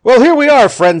Well, here we are,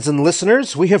 friends and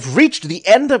listeners. We have reached the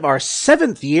end of our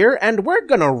 7th year, and we're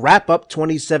gonna wrap up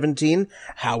 2017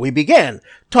 how we began,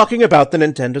 talking about the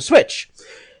Nintendo Switch.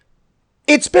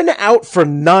 It's been out for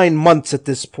 9 months at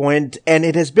this point, and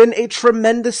it has been a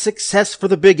tremendous success for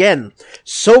the Big N.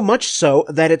 So much so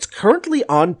that it's currently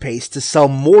on pace to sell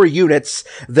more units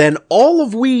than all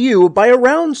of Wii U by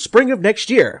around spring of next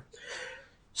year.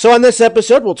 So on this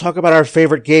episode, we'll talk about our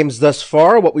favorite games thus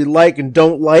far, what we like and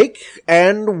don't like,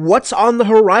 and what's on the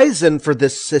horizon for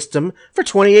this system for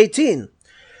 2018.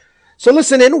 So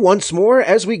listen in once more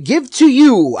as we give to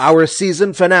you our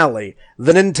season finale,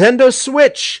 the Nintendo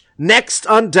Switch, next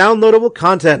on Downloadable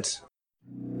Content.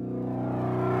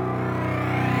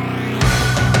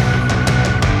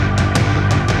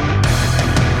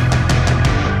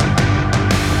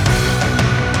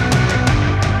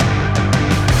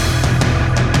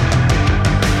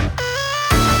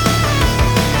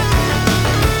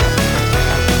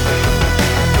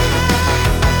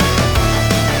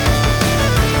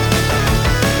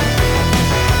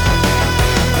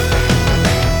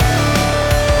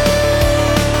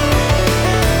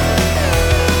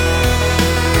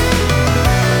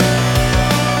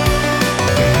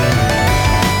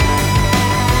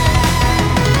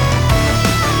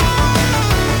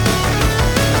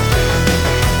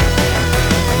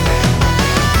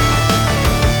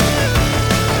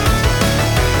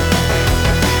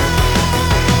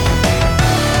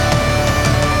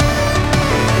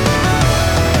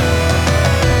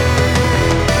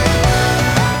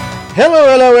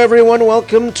 Hello everyone,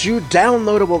 welcome to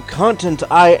Downloadable Content.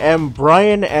 I am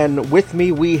Brian, and with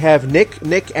me we have Nick,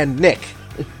 and Nick.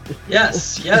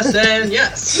 Yes, and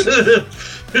yes.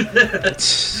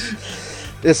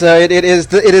 It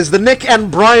is the Nick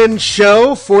and Brian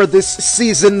show for this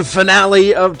season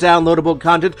finale of Downloadable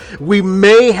Content. We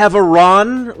may have a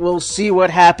Ron, we'll see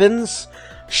what happens.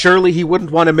 Surely he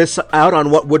wouldn't want to miss out on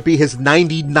what would be his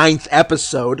 99th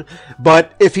episode,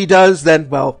 but if he does, then,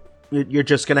 well, you're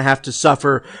just going to have to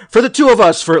suffer for the two of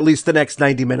us for at least the next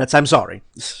 90 minutes. I'm sorry.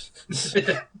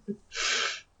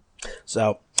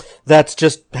 So, that's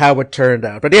just how it turned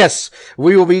out. But yes,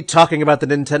 we will be talking about the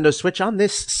Nintendo Switch on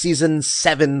this Season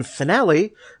 7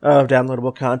 finale of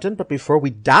Downloadable Content. But before we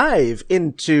dive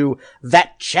into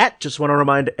that chat, just want to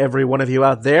remind every one of you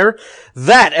out there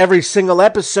that every single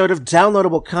episode of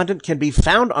Downloadable Content can be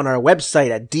found on our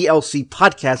website at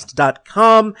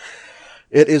dlcpodcast.com.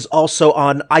 It is also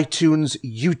on iTunes,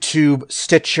 YouTube,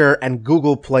 Stitcher, and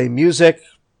Google Play Music.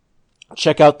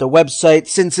 Check out the website.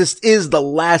 Since this is the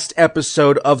last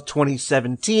episode of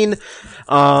 2017,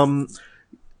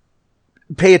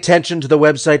 pay attention to the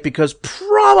website because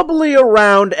probably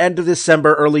around end of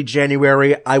December, early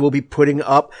January, I will be putting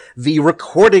up the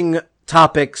recording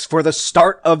topics for the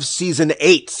start of Season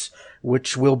 8,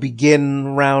 which will begin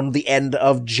around the end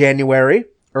of January.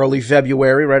 Early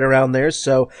February, right around there.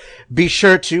 So be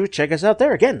sure to check us out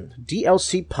there. Again,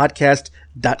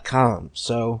 dlcpodcast.com.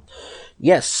 So,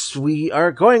 yes, we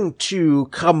are going to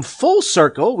come full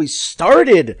circle. We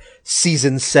started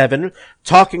Season 7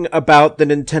 talking about the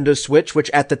Nintendo Switch, which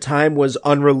at the time was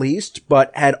unreleased,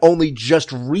 but had only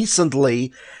just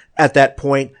recently, at that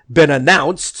point, been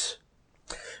announced.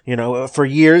 You know, for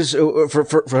years,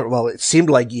 well, it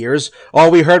seemed like years. All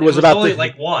we heard was about only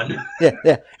like one.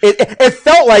 Yeah. It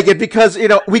felt like it because, you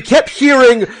know, we kept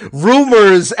hearing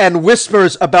rumors and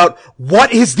whispers about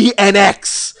what is the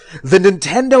NX? The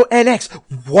Nintendo NX.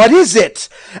 What is it?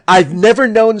 I've never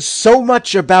known so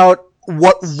much about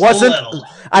what wasn't,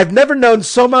 I've never known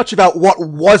so much about what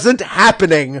wasn't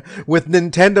happening with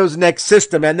Nintendo's next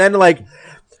system. And then like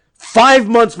 5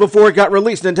 months before it got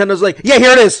released, Nintendo's like, yeah,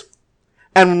 here it is.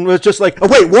 And was just like, oh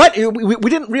wait, what? We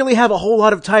didn't really have a whole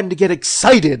lot of time to get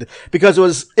excited because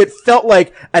it felt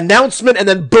like announcement and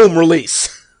then boom,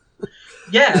 release.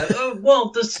 Yeah,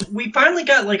 we finally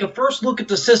got like a first look at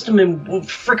the system in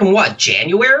freaking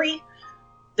January?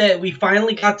 That we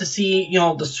finally got to see, you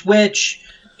know, the Switch,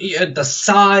 the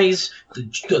size,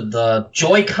 the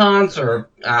Joy-Cons, or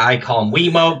I call them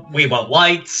Wiimote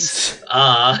lights.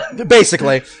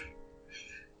 Basically.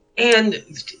 And,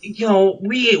 you know,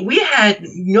 we had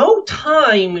no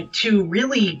time to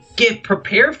really get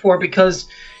prepared for it because,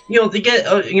 you know,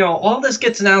 all this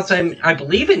gets announced, I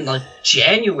believe in like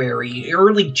January,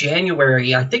 early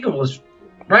January. I think it was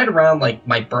right around like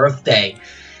my birthday.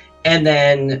 And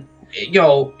then, you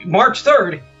know, March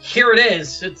 3rd, here it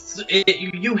is.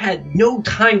 You had no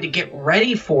time to get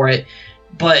ready for it,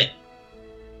 but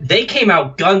they came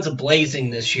out guns a-blazing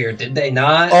this year, did they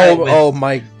not? Oh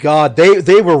my God.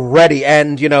 They were ready,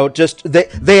 and, you know, just,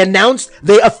 they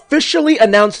officially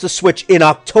announced the Switch in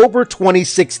October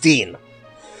 2016.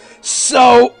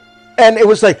 So, And it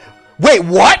was like, wait,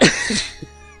 what?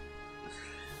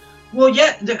 Well,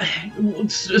 yeah,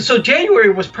 so January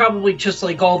was probably just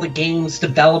like all the games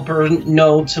developer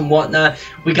notes and whatnot.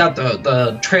 We got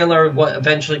the trailer, what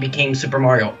eventually became Super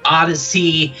Mario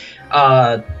Odyssey,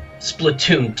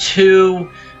 Splatoon 2,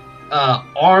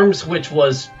 ARMS, which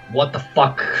was what the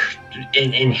fuck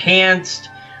enhanced,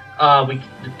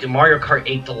 Mario Kart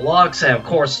 8 Deluxe, and of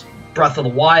course Breath of the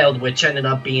Wild, which ended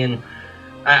up being,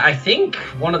 I think,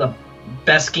 one of the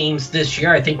best games this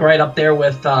year. I think right up there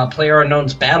with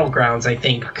PlayerUnknown's Battlegrounds. I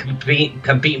think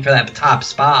competing for that top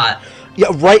spot. Yeah,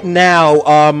 right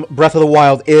now, Breath of the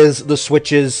Wild is the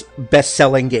Switch's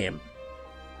best-selling game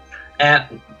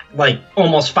at like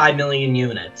almost 5 million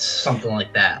units, something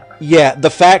like that. Yeah, the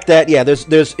fact that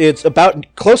it's about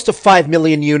close to 5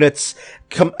 million units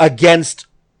against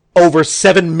over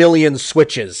 7 million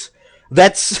Switches.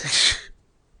 That's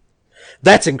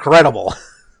incredible.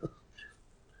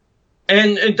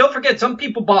 And don't forget, some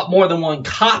people bought more than one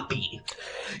copy.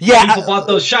 Yeah, people bought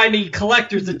those shiny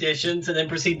collector's editions and then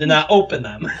proceed to not open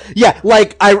them. Yeah,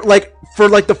 for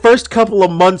the first couple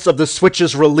of months of the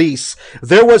Switch's release,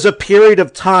 there was a period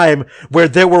of time where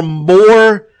there were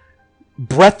more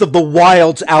Breath of the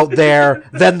Wilds out there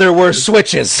than there were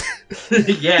Switches.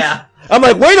 Yeah. I'm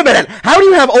like, wait a minute, how do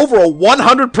you have over a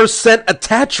 100%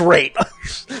 attach rate?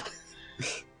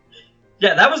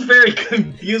 Yeah, that was very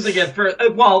confusing at first.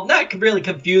 Well, not really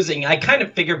confusing. I kind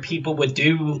of figured people would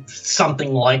do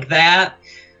something like that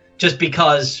just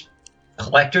because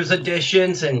collector's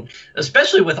editions, and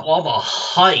especially with all the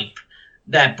hype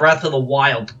that Breath of the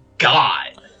Wild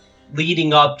got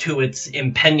leading up to its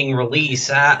impending release.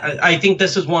 I think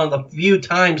this is one of the few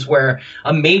times where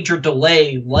a major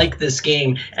delay like this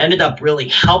game ended up really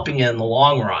helping it in the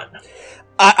long run.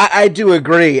 I do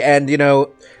agree, and,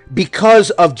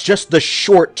 because of just the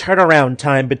short turnaround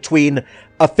time between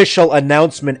official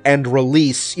announcement and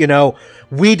release,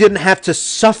 we didn't have to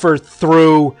suffer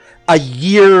through a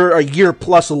year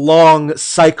plus long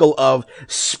cycle of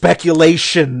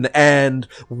speculation and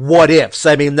what ifs.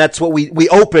 I mean, that's what we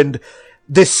opened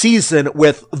this season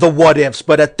with, the what ifs,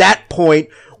 but at that point,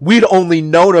 we'd only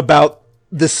known about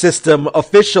the system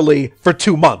officially for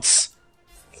 2 months.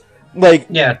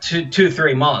 Yeah,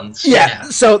 2-3 months. Yeah,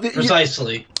 so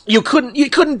precisely. You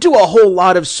couldn't do a whole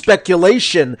lot of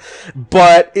speculation,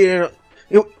 but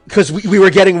because we were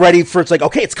getting ready for, it's like,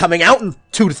 okay, it's coming out in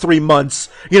 2 to 3 months.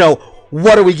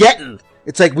 What are we getting?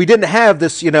 It's like we didn't have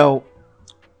this,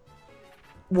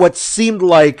 what seemed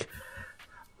like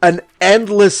an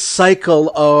endless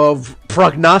cycle of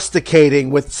prognosticating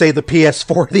with, say, the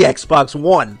PS4, the Xbox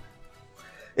One.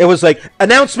 It was like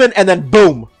announcement and then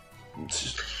boom.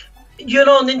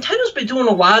 Nintendo's been doing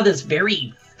a lot of this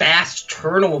very fast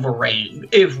turnover rate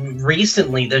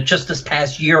recently, that just this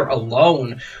past year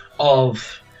alone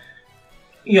of,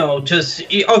 just,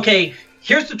 okay,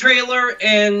 here's the trailer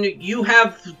and you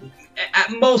have at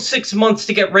most 6 months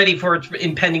to get ready for its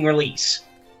impending release.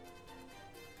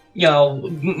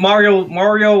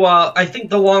 Mario, I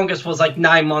think the longest was like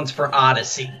 9 months for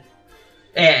Odyssey.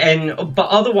 But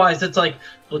otherwise, it's like,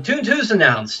 Splatoon 2's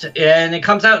announced, and it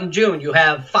comes out in June. You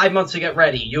have 5 months to get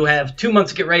ready. You have 2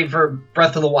 months to get ready for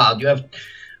Breath of the Wild. You have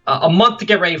a month to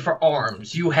get ready for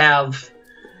ARMS. You have,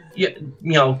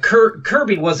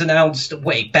 Kirby was announced,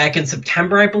 back in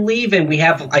September, I believe, and we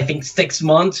have, I think, 6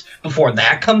 months before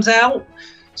that comes out.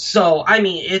 So, I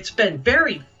mean, it's been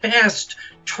very fast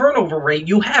turnover rate.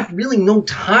 You have really no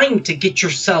time to get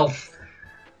yourself,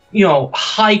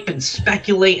 hype and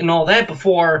speculate and all that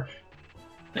before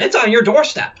it's on your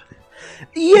doorstep.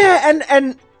 Yeah,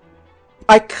 and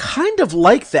I kind of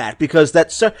like that because that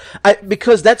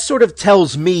sort of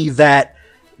tells me that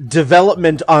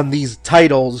development on these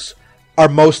titles are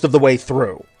most of the way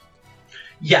through.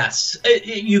 Yes,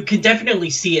 you can definitely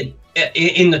see it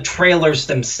in the trailers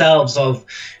themselves of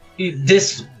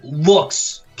this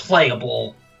looks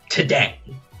playable today.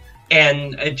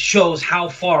 And it shows how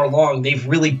far along they've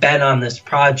really been on this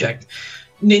project.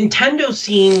 Nintendo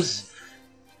seems...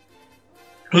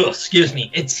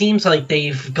 it seems like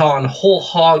they've gone whole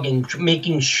hog in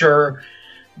making sure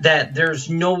that there's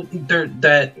any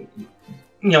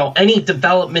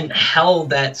development hell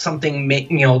that something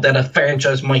that a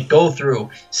franchise might go through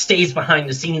stays behind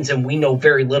the scenes and we know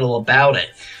very little about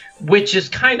it. Which is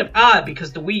kind of odd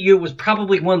because the Wii U was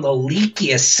probably one of the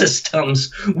leakiest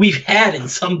systems we've had in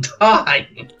some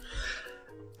time.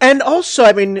 And also,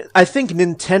 I mean, I think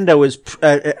Nintendo is,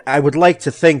 I would like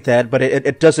to think that, but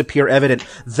it does appear evident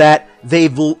that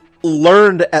they've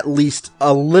learned at least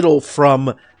a little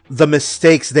from the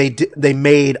mistakes they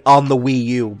made on the Wii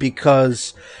U,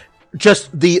 because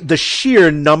just the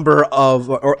sheer number of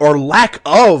or lack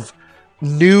of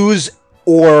news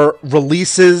or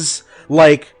releases.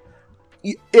 Like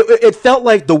it felt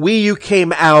like the Wii U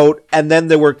came out and then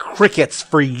there were crickets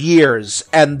for years,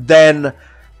 and then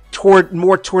toward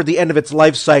the end of its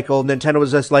life cycle, Nintendo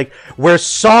was just like, "We're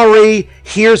sorry.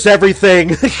 Here's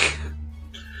everything."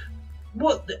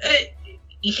 Well,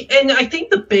 and I think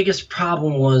the biggest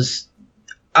problem was,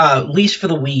 at least for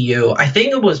the Wii U, I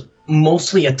think it was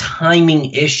mostly a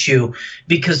timing issue,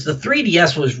 because the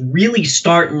 3DS was really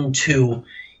starting to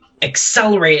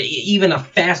accelerate at even a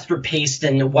faster pace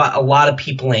than what a lot of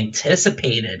people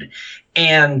anticipated.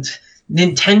 And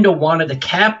Nintendo wanted to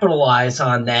capitalize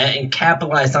on that and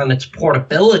capitalize on its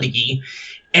portability.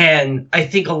 And I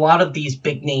think a lot of these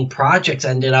big name projects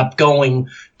ended up going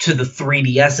to the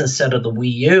 3DS instead of the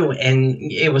Wii U.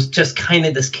 And it was just kind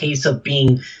of this case of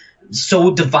being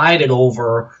so divided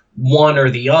over one or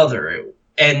the other.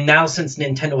 And now, since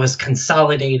Nintendo has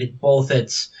consolidated both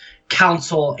its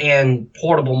console and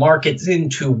portable markets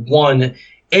into one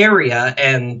area,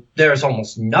 and there's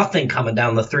almost nothing coming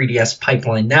down the 3DS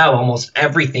pipeline now, almost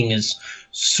everything is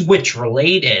Switch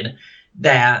related,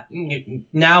 that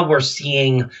now we're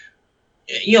seeing,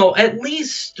 at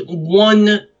least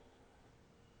one,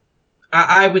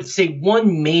 I would say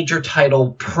one major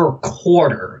title per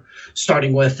quarter,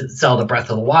 starting with Zelda Breath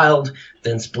of the Wild,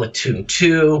 then Splatoon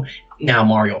 2, now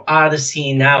Mario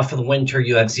Odyssey, now for the winter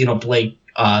you have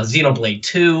Xenoblade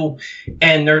 2,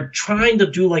 and they're trying to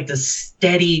do like the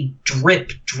steady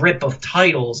drip of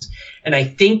titles, and I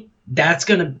think that's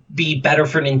going to be better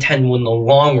for Nintendo in the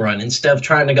long run, instead of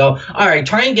trying to go, all right,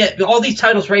 try and get all these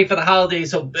titles ready for the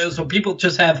holidays so people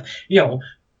just have,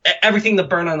 everything to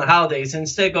burn on the holidays, and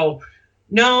instead go,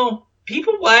 no,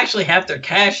 people will actually have their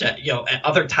cash at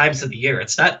other times of the year.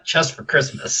 It's not just for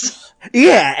Christmas.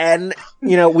 Yeah, and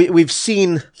we've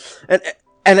seen, and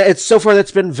it's so far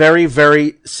that's been very,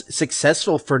 very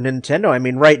successful for Nintendo. I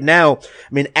mean, right now,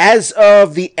 as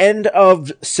of the end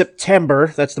of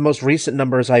September, that's the most recent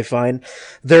numbers I find,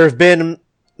 there have been,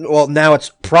 well, now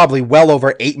it's probably well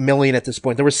over 8 million at this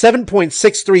point. There were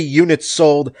 7.63 units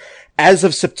sold as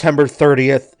of September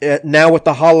 30th. Now with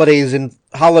the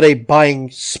holiday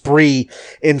buying spree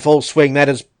in full swing, that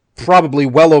is probably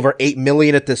well over 8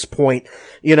 million at this point.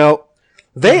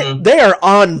 They are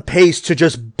on pace to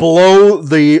just blow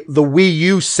the Wii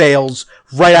U sales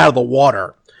right out of the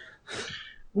water.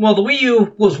 Well, the Wii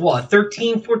U was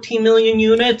 13, 14 million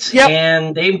units? Yep.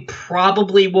 And they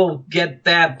probably will get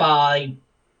that by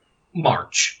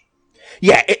March.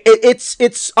 Yeah,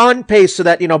 it's on pace so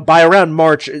that, by around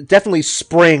March, definitely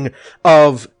spring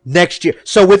of next year.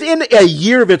 So within a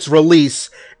year of its release,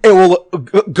 it'll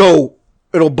blow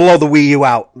the Wii U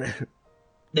out.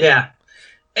 Yeah.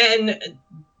 And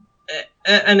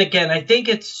again, I think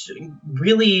it's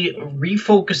really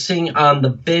refocusing on the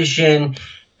vision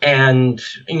and,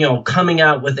 coming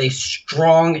out with a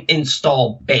strong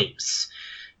install base.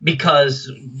 Because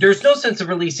there's no sense of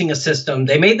releasing a system.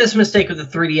 They made this mistake with the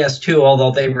 3DS too,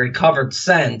 although they've recovered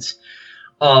since,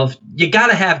 of you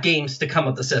gotta have games to come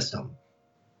with the system.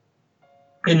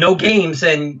 And no games,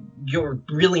 and you're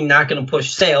really not going to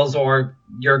push sales, or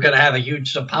you're going to have a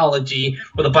huge apology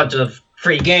with a bunch of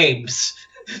free games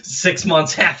 6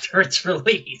 months after its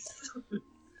release.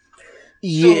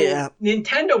 Yeah. So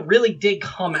Nintendo really did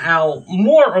come out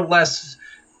more or less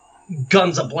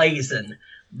guns a-blazing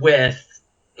with,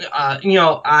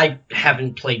 I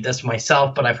haven't played this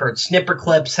myself, but I've heard Snipper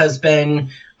Clips has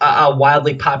been a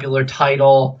wildly popular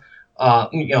title,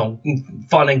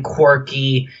 fun and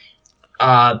quirky.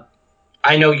 I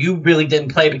know you really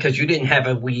didn't play because you didn't have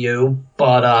a Wii U,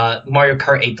 but Mario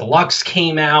Kart 8 Deluxe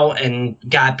came out and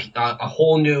got a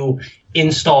whole new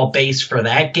install base for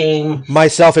that game.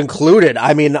 Myself included.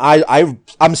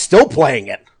 I'm still playing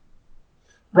it.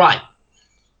 Right.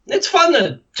 It's fun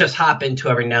to just hop into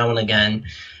every now and again.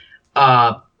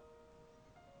 Splatoon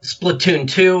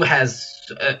 2 has,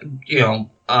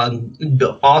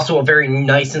 also a very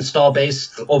nice install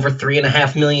base, over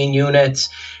 3.5 million units,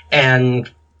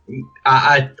 and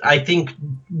I think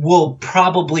we'll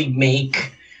probably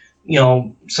make,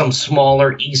 some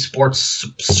smaller esports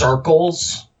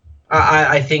circles.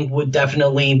 I think would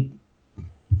definitely,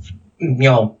 I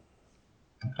don't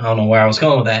know where I was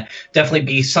going with that. Definitely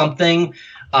be something,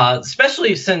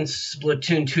 especially since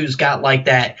Splatoon 2's got like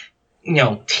that,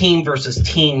 team versus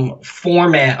team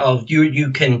format of you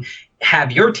can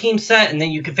have your team set and then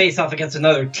you can face off against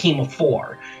another team of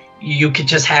 4. You could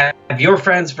just have your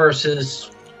friends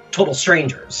versus total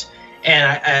strangers. And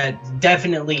I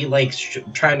definitely like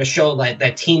trying to show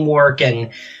that teamwork,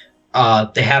 and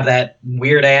they have that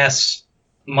weird ass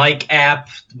mic app,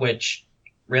 which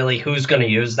really, who's going to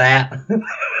use that?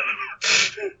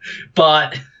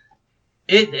 But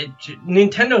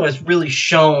Nintendo has really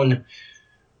shown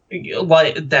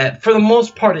like that for the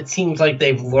most part. It seems like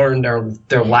they've learned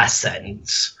their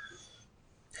lessons.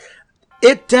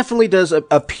 It definitely does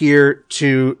appear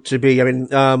to be. I mean,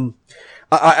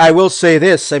 I will say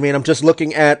this. I mean, I'm just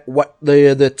looking at what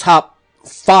the top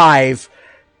 5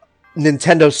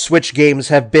 Nintendo Switch games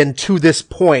have been to this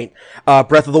point.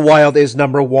 Breath of the Wild is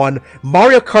number 1.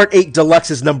 Mario Kart 8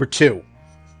 Deluxe is number 2.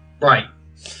 Right.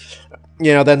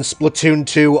 You know, then Splatoon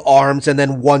 2, ARMS, and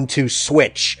then 1-2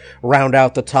 Switch round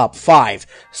out the top 5.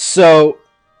 So,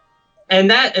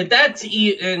 and that's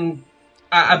in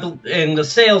the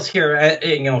sales here,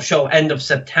 show end of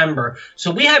September.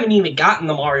 So we haven't even gotten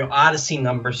the Mario Odyssey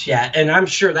numbers yet, and I'm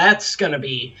sure that's going to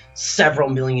be several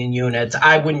million units.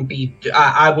 I wouldn't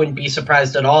be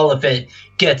surprised at all if it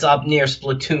gets up near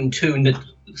Splatoon 2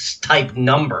 type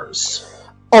numbers.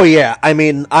 Oh yeah, I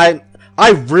mean,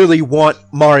 I really want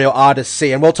Mario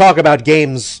Odyssey, and we'll talk about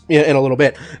games in a little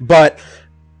bit. But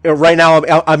right now,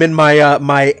 I'm in my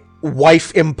my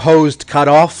wife imposed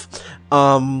cutoff.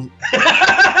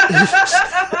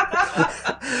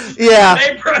 Yeah.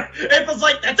 April's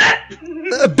like, that's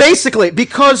it. Basically,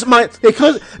 because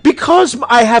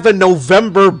I have a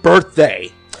November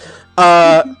birthday,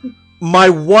 my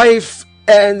wife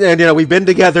and we've been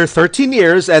together 13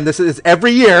 years, and this is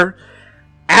every year.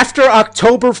 After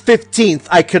October 15th,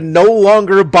 I can no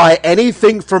longer buy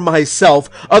anything for myself.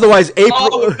 Otherwise, April.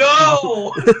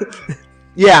 Oh no!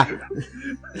 Yeah.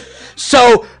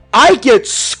 So I get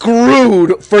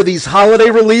screwed for these holiday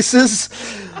releases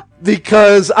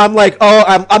because I'm like,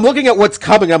 I'm looking at what's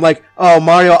coming. I'm like, oh,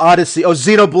 Mario Odyssey, oh,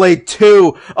 Xenoblade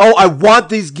 2. Oh, I want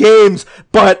these games,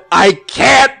 but I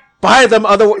can't buy them.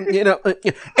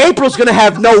 April's gonna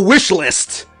have no wish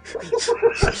list.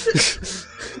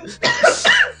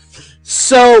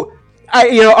 So,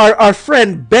 our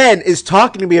friend Ben is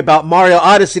talking to me about Mario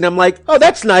Odyssey, and I'm like, oh,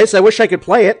 that's nice. I wish I could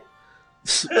play it.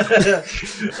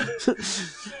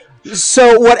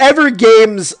 So, whatever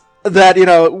games that,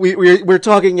 we're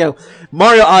talking,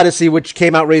 Mario Odyssey, which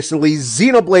came out recently,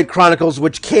 Xenoblade Chronicles,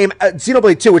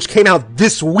 Xenoblade 2, which came out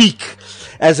this week,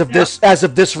 as of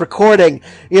this recording,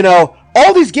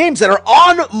 all these games that are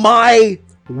on my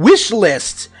wish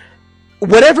list,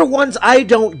 whatever ones I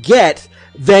don't get,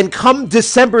 then come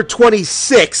December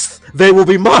 26th, they will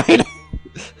be mine.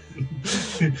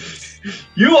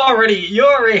 You already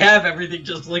have everything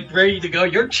just ready to go.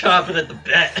 You're chomping at the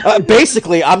bit.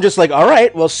 Basically, I'm just like, all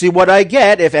right, we'll see what I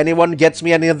get if anyone gets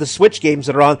me any of the Switch games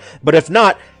that are on. But if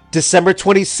not, December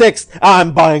 26th,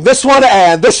 I'm buying this one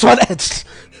and this one.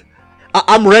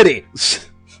 I'm ready.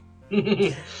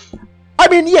 I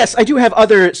mean, yes, I do have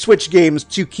other Switch games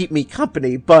to keep me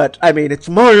company, but, I mean, it's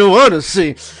Mario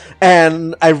Odyssey,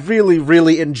 and I really,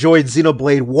 really enjoyed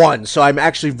Xenoblade 1, so I'm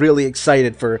actually really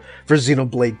excited for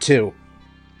Xenoblade 2.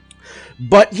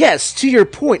 But yes, to your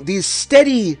point, the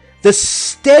steady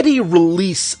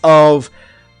release of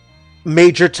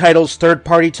major titles,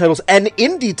 third-party titles, and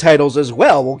indie titles as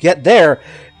well, we'll get there,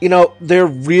 they're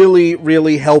really,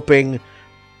 really helping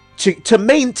to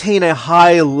maintain a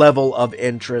high level of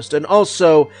interest. And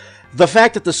also, the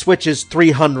fact that the Switch is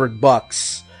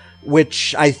 $300,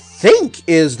 which I think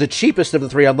is the cheapest of the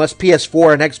three, unless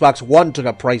PS4 and Xbox One took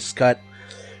a price cut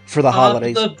for the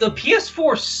holidays. The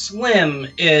PS4 Slim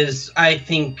is, I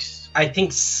think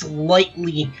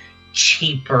slightly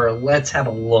cheaper. Let's have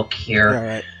a look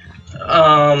here.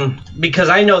 All right. Because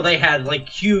I know they had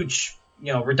huge,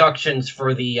 reductions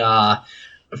for the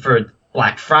for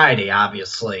Black Friday,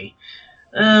 obviously.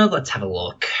 Let's have a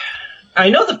look. I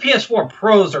know the PS4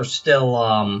 Pros are still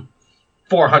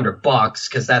 $400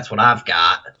 because that's what I've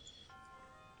got.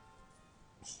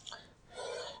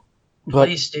 But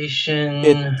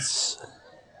PlayStation.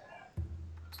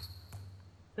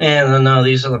 And no,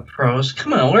 these are the Pros.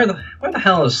 Come on, where the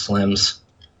hell is Slims?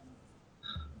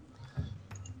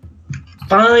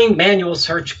 Find manual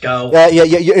search, go. Yeah.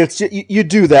 You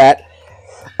do that.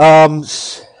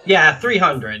 Yeah,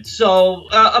 300. So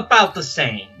about the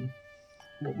same,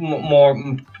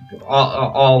 more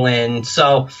all in.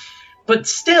 So, but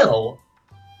still,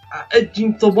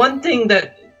 the one thing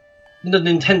that the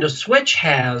Nintendo Switch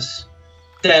has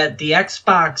that the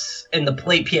Xbox and the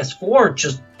PS4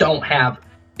 just don't have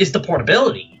is the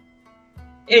portability.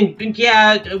 And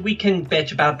yeah, we can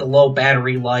bitch about the low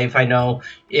battery life. I know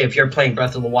if you're playing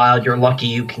Breath of the Wild, you're lucky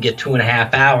you can get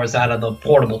 2.5 hours out of the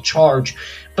portable charge.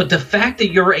 But the fact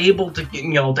that you're able to,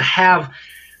 to have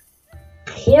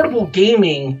portable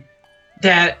gaming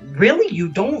that really you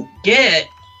don't get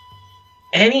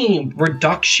any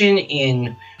reduction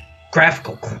in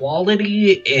graphical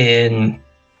quality, in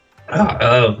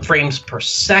frames per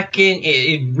second.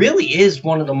 It really is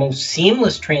one of the most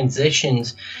seamless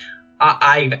transitions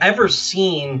I've ever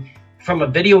seen from a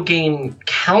video game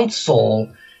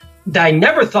console that I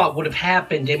never thought would have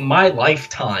happened in my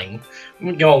lifetime.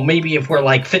 Maybe if we're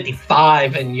like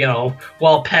 55 and,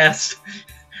 well past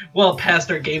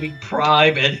our gaming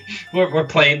prime, and we're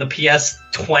playing the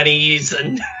PS20s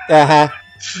and... Uh-huh.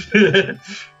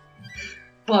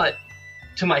 But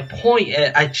to my point,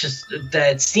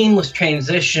 that seamless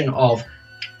transition of,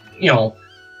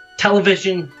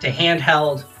 television to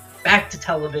handheld, back to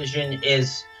television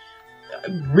is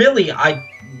really,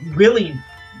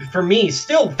 for me,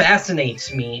 still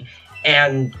fascinates me.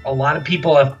 And a lot of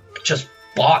people have just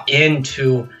bought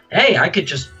into, hey, I could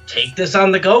just take this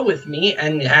on the go with me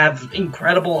and have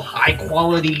incredible high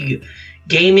quality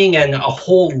gaming and a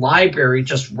whole library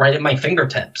just right at my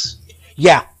fingertips.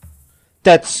 Yeah.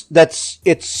 It's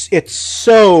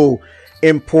so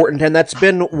important, and that's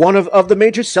been one of the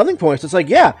major selling points. It's like,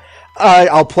 yeah,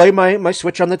 I'll play my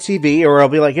Switch on the TV, or I'll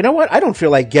be like, you know what, I don't feel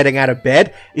like getting out of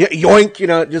bed.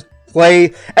 Yoink, just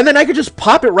play, and then I could just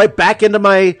pop it right back into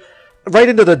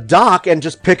the dock and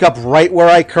just pick up right where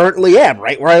I currently am,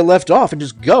 right where I left off, and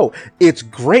just go. It's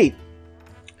great.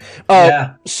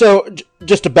 Yeah. So,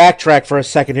 just to backtrack for a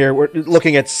second here, we're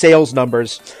looking at sales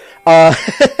numbers.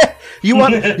 You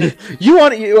want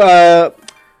to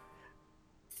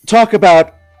talk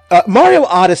about Mario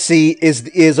Odyssey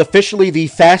is officially the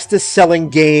fastest selling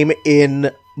game in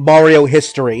Mario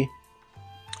history.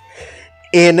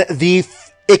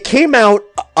 It came out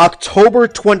October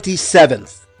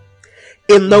 27th.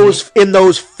 In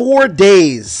those 4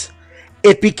 days,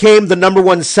 it became the number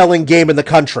one selling game in the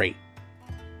country.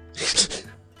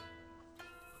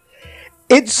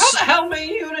 How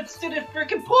many units did it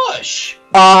freaking push?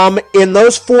 In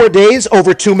those 4 days,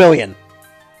 over 2 million.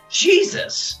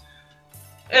 Jesus.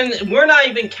 And we're not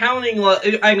even counting,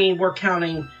 we're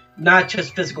counting not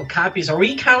just physical copies. Are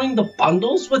we counting the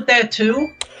bundles with that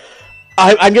too?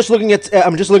 I'm just looking at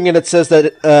it says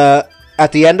that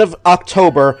at the end of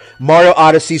October, Mario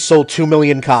Odyssey sold 2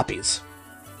 million copies.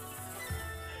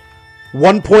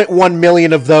 1.1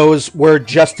 million of those were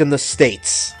just in the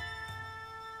States.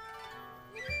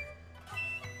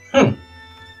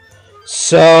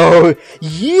 So,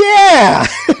 yeah!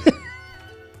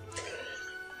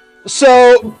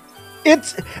 So,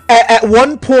 it's... At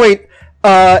one point,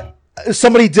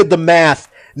 somebody did the math.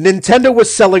 Nintendo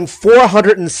was selling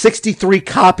 463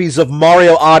 copies of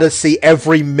Mario Odyssey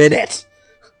every minute.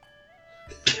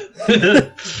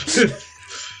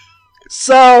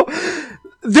 So,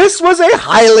 this was a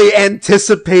highly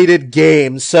anticipated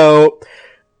game, so...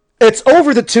 It's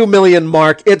over the 2 million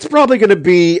mark. It's probably going to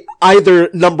be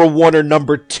either number 1 or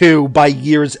number 2 by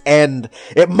year's end.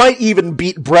 It might even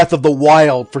beat Breath of the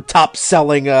Wild for top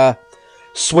selling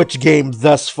Switch game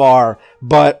thus far.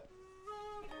 But,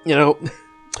 but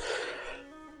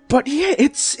yeah,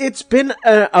 it's been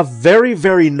a very,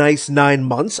 very nice 9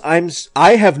 months.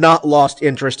 I have not lost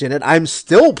interest in it. I'm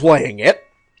still playing it.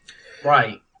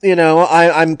 Right.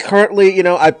 I'm currently,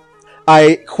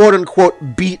 I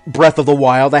quote-unquote beat Breath of the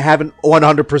Wild. I haven't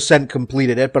 100%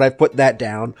 completed it, but I've put that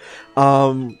down.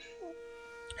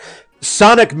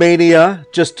 Sonic Mania,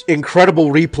 just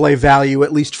incredible replay value,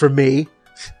 at least for me.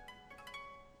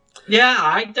 Yeah,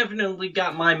 I definitely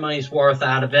got my money's worth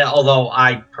out of it, although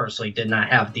I personally did not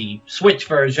have the Switch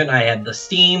version. I had the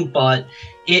Steam, but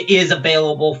it is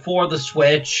available for the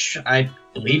Switch, I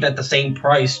believe at the same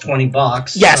price,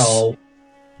 $20. Yes. So.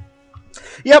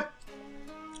 Yep.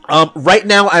 Right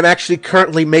now, I'm actually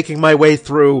currently making my way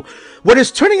through what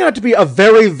is turning out to be a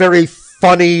very, very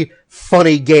funny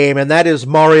game, and that is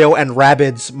Mario and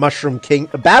Rabbids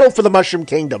Battle for the Mushroom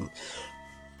Kingdom.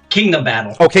 Kingdom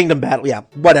Battle. Oh, Kingdom Battle, yeah,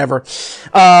 whatever.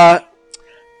 That's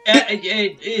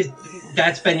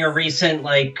been your recent,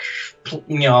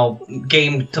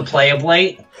 game to play of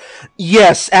late?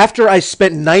 Yes, after I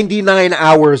spent 99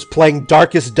 hours playing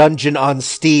Darkest Dungeon on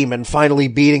Steam and finally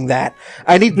beating that,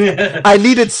 I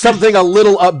needed something a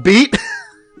little upbeat.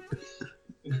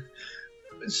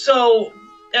 So,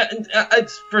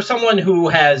 for someone who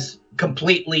has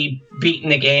completely beaten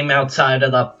the game outside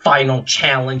of the final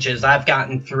challenges, I've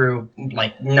gotten through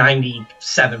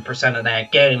 97% of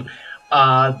that game.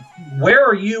 Where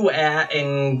are you at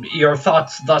in your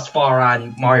thoughts thus far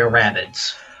on Mario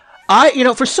Rabbids?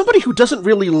 For somebody who doesn't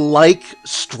really like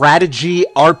strategy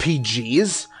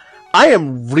RPGs, I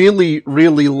am really,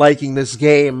 really liking this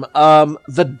game.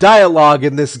 The dialogue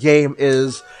in this game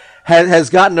is has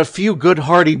gotten a few good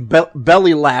hearty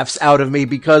belly laughs out of me,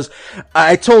 because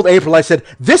I told April, I said,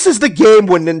 this is the game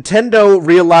when Nintendo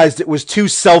realized it was too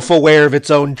self-aware of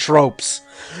its own tropes.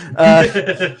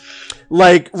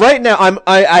 Like right now,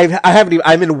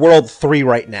 I'm in World 3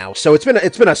 right now, so it's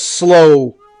been a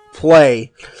slow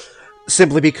play,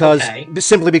 simply because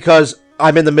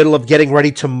I'm in the middle of getting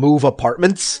ready to move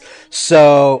apartments,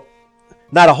 so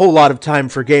not a whole lot of time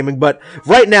for gaming. But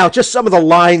right now, just some of the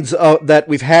lines that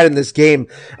we've had in this game.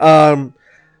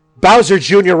 Bowser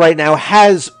Jr. right now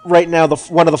has one of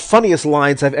the funniest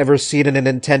lines I've ever seen in a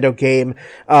Nintendo game,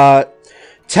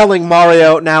 telling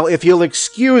Mario, "Now, if you'll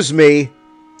excuse me,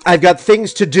 I've got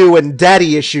things to do and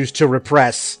daddy issues to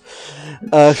repress."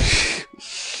 I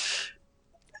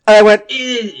went,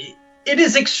 It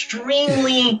is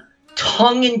extremely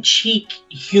tongue-in-cheek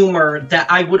humor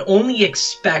that I would only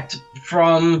expect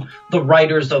from the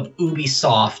writers of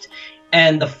Ubisoft.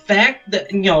 And the fact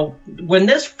that, when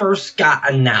this first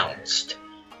got announced,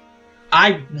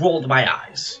 I rolled my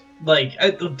eyes. Like,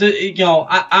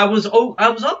 I was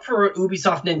up for a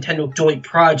Ubisoft Nintendo joint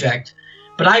project,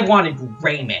 but I wanted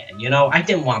Rayman, I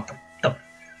didn't want the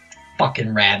fucking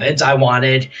Rabbids. I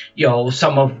wanted,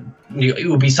 some of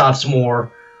Ubisoft's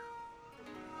more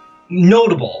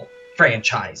notable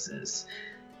franchises.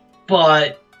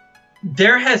 But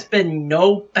there has been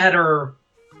no better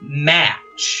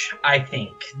match, I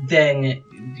think, than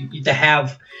to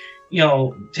have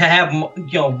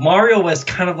Mario as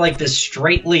kind of like this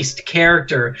straight-laced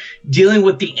character dealing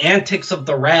with the antics of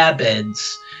the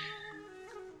Rabbids.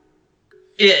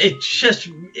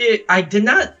 I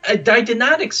did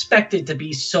not expect it to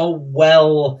be so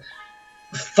well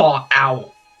thought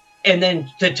out, and then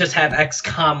to just have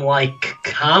XCOM like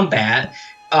combat.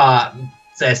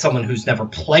 As someone who's never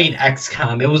played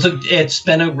XCOM, it's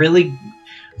been a really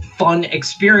fun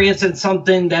experience, and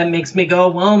something that makes me go,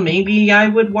 well, maybe I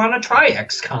would want to try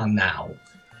XCOM now.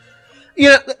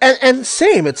 And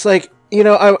same. It's like,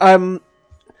 I'm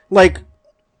like,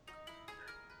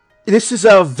 this is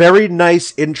a very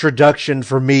nice introduction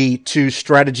for me to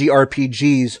strategy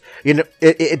RPGs.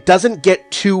 It doesn't get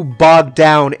too bogged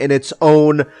down in its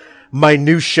own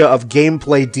minutia of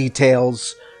gameplay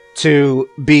details to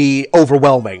be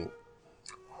overwhelming.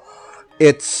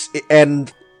 It's in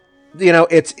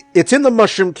the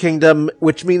Mushroom Kingdom,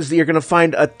 which means that you're going to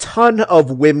find a ton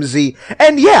of whimsy.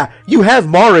 And yeah, you have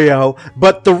Mario,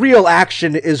 but the real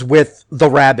action is with the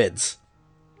Rabbids.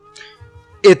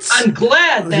 I'm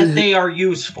glad that they are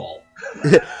useful.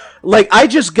 Like, I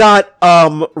just got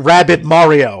Rabbid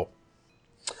Mario,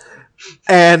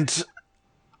 and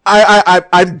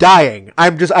I'm dying.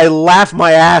 I laugh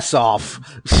my ass off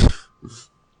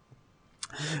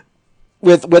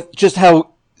with just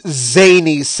how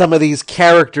zany some of these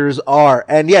characters are.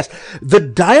 And yes, the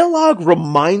dialogue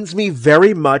reminds me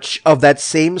very much of that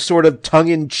same sort of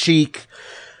tongue-in-cheek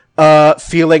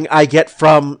feeling I get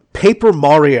from Paper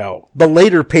Mario, the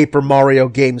later Paper Mario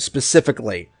game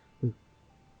specifically.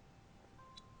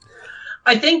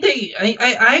 I think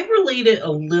I relate it a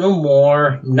little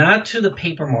more, not to the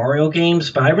Paper Mario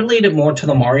games, but I relate it more to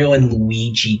the Mario and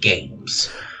Luigi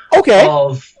games. Okay.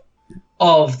 Of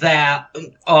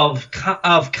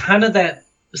kind of that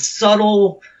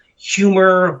subtle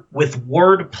humor with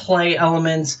wordplay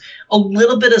elements, a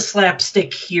little bit of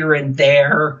slapstick here and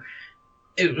there.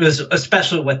 It was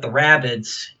especially with the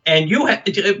Rabbids. And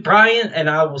Brian, and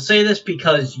I will say this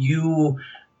because you,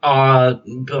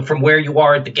 from where you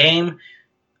are at the game,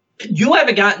 you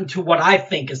haven't gotten to what I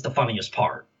think is the funniest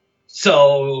part.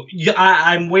 So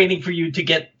I'm waiting for you to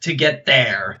get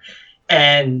there.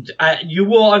 And you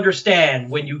will understand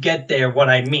when you get there what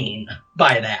I mean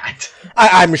by that.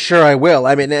 I'm sure I will.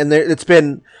 I mean, and it's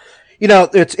been...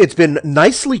 it's been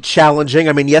nicely challenging.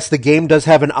 I mean, yes, the game does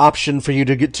have an option for you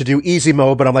to get to do easy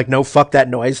mode, but I'm like, no, fuck that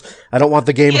noise. I don't want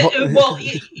the game.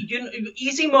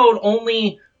 Easy mode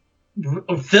only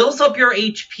fills up your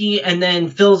HP and then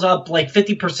fills up like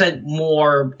 50%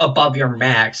 more above your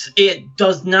max. It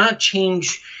does not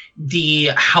change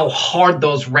how hard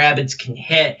those Rabbids can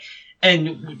hit.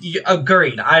 And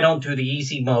agreed, I don't do the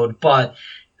easy mode, but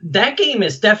that game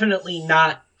is definitely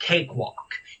not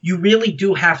cakewalk. You really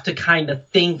do have to kind of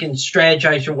think and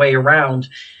strategize your way around.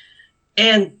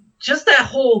 And just that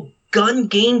whole gun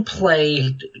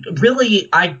gameplay, really,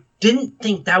 I didn't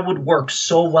think that would work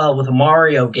so well with a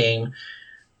Mario game.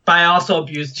 But I also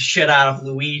abused the shit out of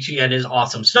Luigi and his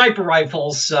awesome sniper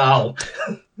rifles, so...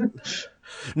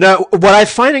 Now, what I'm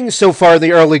finding so far in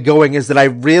the early going is that I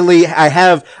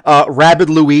have Rabbid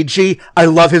Luigi. I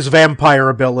love his vampire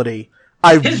ability.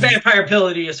 His vampire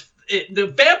ability is the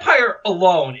vampire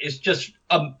alone is just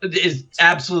is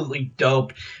absolutely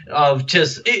dope.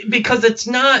 Because it's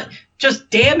not just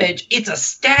damage; it's a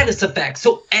status effect,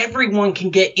 so everyone can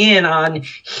get in on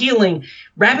healing.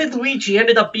 Rabbid Luigi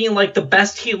ended up being like the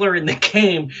best healer in the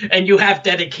game, and you have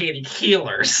dedicated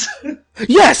healers.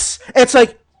 Yes, it's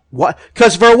like. What?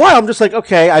 Because for a while I'm just like,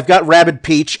 okay, I've got Rabbid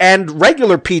Peach and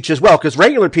regular Peach as well. Because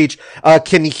regular Peach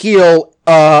can heal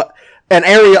an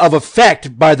area of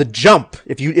effect by the jump.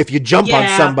 If you jump on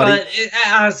somebody. But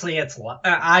honestly,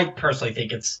 I personally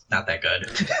think it's not that good.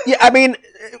 Yeah, I mean,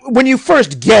 when you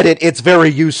first get it, it's very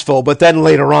useful. But then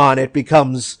later on, it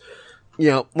becomes,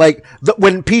 like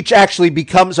when Peach actually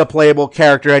becomes a playable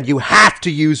character, and you have to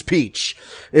use Peach.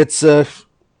 It's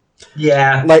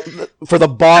yeah, like for the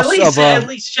boss at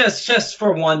least just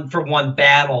for one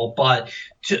battle, but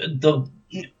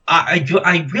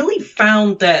I really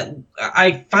find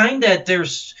that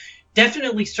there's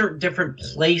definitely certain different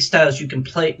play styles you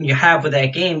have with that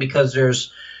game, because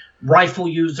there's rifle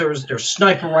users, there's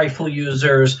sniper rifle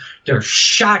users, there's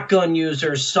shotgun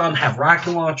users, some have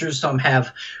rocket launchers, some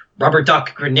have rubber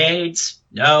duck grenades.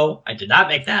 No, I did not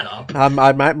make that up.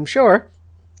 I'm sure.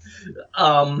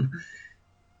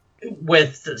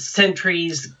 With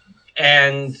sentries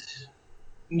and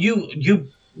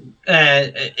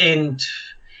and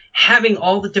having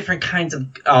all the different kinds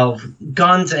of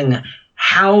guns and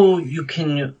how you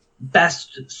can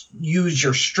best use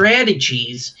your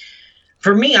strategies.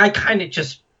 For me, I kind of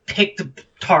just picked the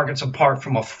targets apart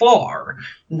from afar,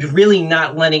 really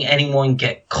not letting anyone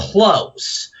get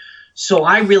close. So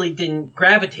I really didn't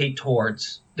gravitate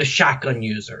towards the shotgun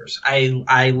users.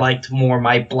 I liked more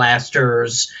my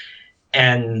blasters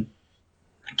and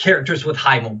characters with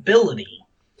high mobility.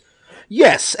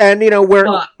 Yes, and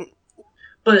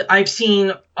but I've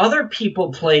seen other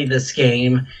people play this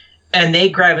game, and they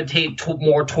gravitate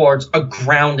more towards a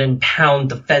ground and pound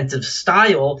defensive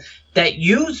style that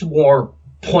use more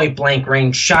point blank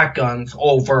range shotguns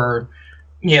over,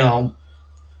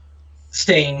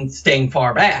 staying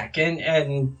far back,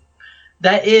 and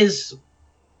that is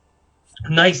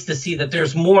nice to see that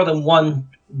there's more than one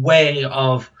way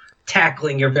of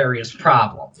tackling your various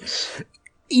problems.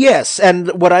 Yes, and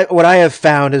what I have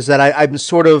found is that I'm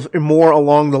sort of more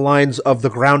along the lines of the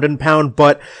ground and pound,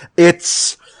 but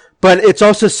it's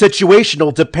also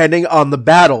situational depending on the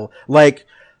battle. Like,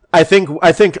 I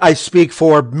think I speak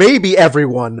for maybe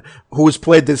everyone who's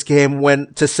played this game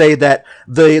when to say that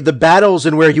the battles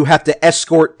in where you have to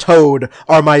escort Toad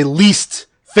are my least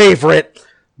favorite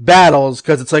battles,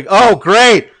 because it's like, oh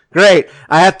great,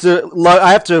 I have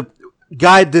to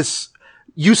guide this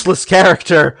useless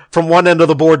character from one end of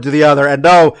the board to the other, and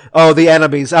oh the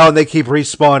enemies, and they keep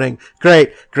respawning.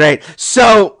 Great.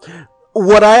 So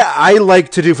what I like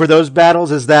to do for those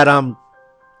battles is that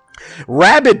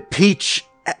Rabbid Peach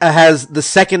has the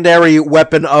secondary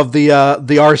weapon of the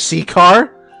RC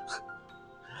car.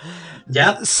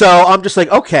 Yeah. So I'm just like,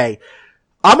 okay,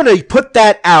 I'm going to put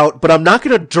that out, but I'm not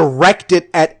going to direct it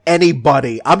at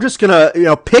anybody. I'm just going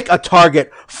to, pick a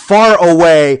target far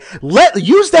away.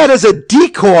 Use that as a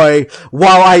decoy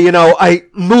while I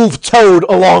move Toad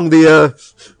along the,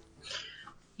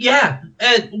 Yeah,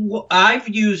 and I've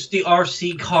used the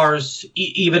RC cars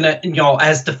even,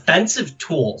 as defensive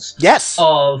tools. Yes.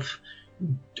 Of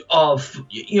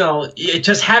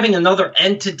just having another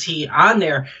entity on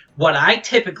there. What I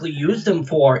typically use them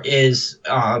for is,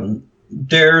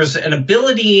 there's an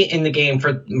ability in the game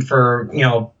for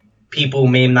people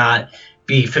who may not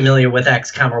be familiar with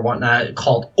XCOM or whatnot,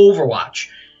 called Overwatch.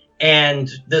 And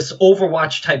this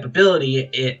Overwatch type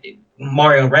ability,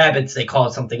 Mario and Rabbids, they call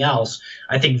it something else.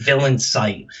 I think Villain's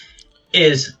Sight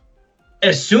is,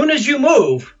 as soon as you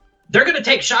move, they're going to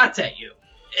take shots at you.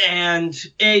 And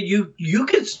you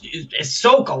can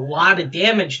soak a lot of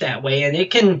damage that way, and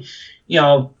it can,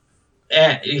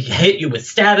 hit you with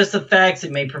status effects.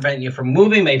 It may prevent you from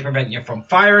moving, may prevent you from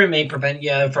firing, may prevent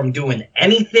you from doing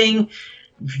anything,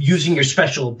 using your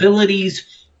special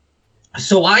abilities.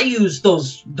 So I use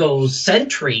those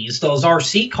sentries, those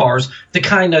RC cars, to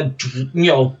kind of,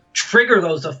 trigger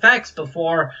those effects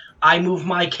before I move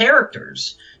my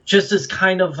characters. Just as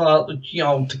kind of,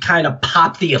 to kind of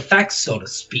pop the effects, so to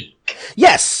speak.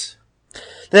 Yes.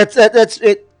 That's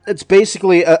it. It's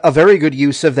basically a very good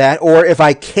use of that. Or if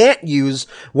I can't use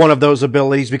one of those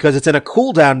abilities because it's in a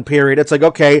cooldown period, it's like,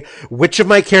 okay, which of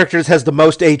my characters has the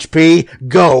most HP?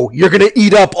 Go. You're going to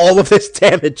eat up all of this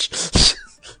damage.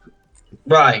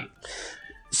 Right.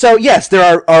 So yes,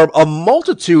 there are a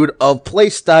multitude of play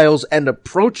styles and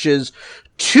approaches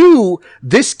to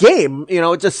this game.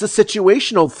 It's just a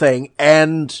situational thing.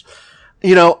 And,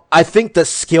 I think the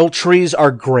skill trees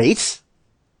are great.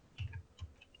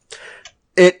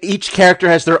 each character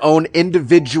has their own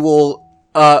individual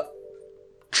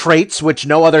traits which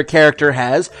no other character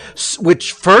has,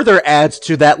 which further adds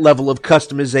to that level of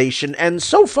customization. And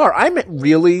so far, I'm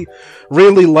really,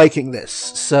 really liking this.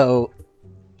 So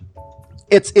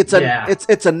it's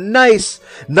a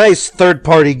nice third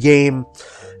party game,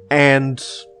 and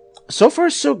so far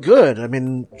so good. I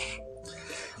mean,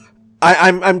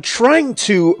 I'm trying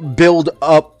to build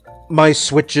up my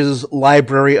Switch's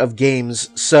library of games.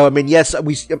 So, I mean, yes,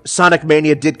 Sonic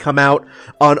Mania did come out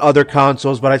on other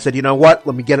consoles, but I said, you know what?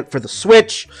 Let me get it for the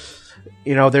Switch.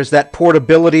 You know, there's that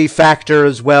portability factor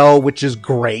as well, which is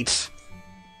great.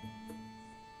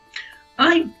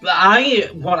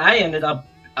 What I ended up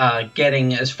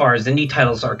getting as far as indie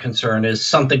titles are concerned is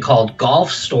something called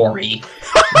Golf Story,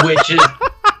 which is...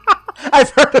 I've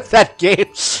heard of that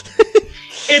game.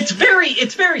 It's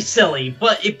very silly,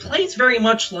 but it plays very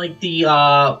much like the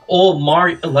old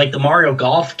Mario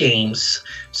Golf games.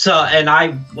 So, and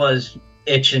I was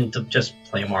itching to just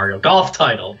play a Mario Golf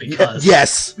title because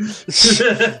yes,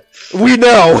 we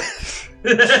know.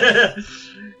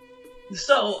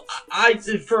 So I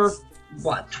did for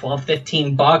what,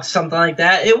 $12-15, something like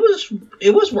that. It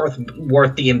was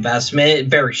worth the investment.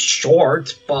 Very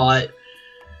short, but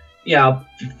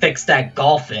fix that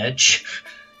golf itch.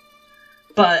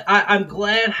 But I'm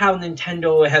glad how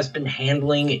Nintendo has been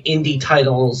handling indie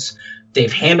titles.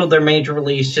 They've handled their major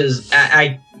releases.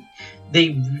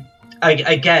 They've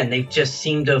just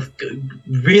seemed to have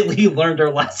really learned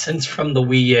their lessons from the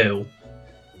Wii U.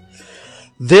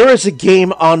 There is a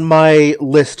game on my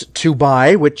list to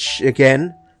buy, which,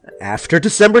 again, after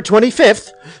December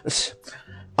 25th,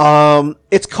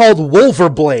 it's called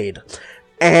Wolverblade.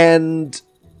 And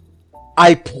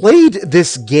I played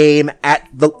this game at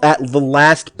the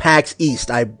last PAX East.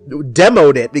 I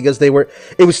demoed it because it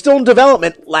was still in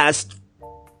development last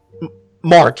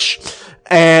March,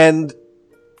 and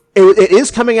it is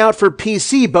coming out for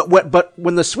PC. But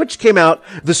when the Switch came out,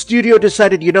 the studio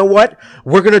decided, you know what,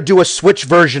 we're gonna do a Switch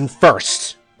version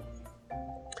first.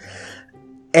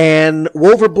 And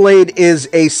Wolverblade is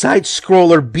a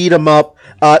side-scroller beat 'em up.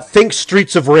 Think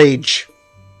Streets of Rage.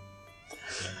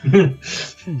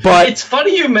 But it's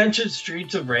funny you mentioned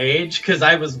Streets of Rage, because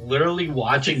I was literally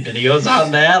watching videos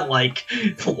on that like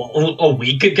a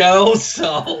week ago.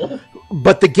 So,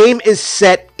 but the game is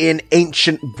set in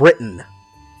ancient Britain,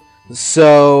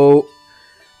 so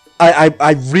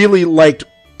I really liked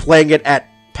playing it at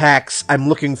PAX. I'm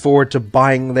looking forward to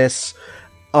buying this.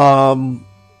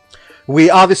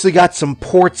 We obviously got some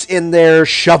ports in there.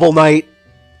 Shovel Knight.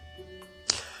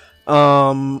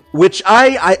 Which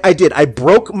I did. I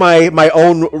broke my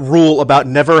own rule about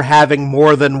never having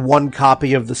more than one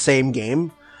copy of the same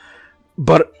game.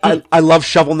 But I love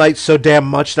Shovel Knight so damn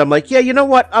much that I'm like, yeah, you know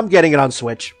what? I'm getting it on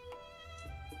Switch.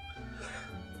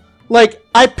 Like,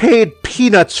 I paid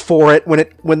peanuts for it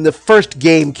when the first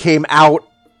game came out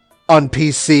on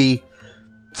PC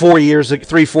 4 years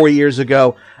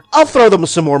ago. I'll throw them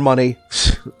some more money.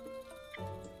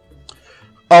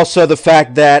 Also, the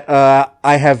fact that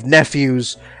I have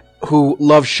nephews who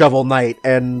love Shovel Knight,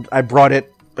 and I bought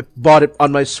it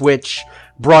on my Switch,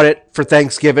 brought it for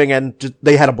Thanksgiving, and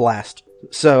they had a blast.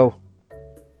 So,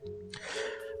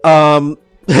 the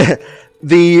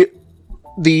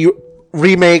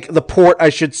remake, the port, I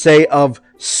should say, of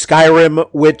Skyrim,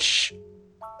 which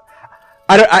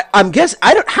I'm guessing,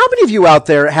 how many of you out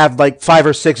there have like 5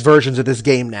 or 6 versions of this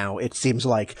game now? It seems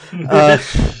like.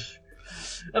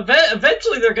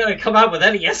 Eventually, they're going to come out with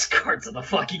NES cards of the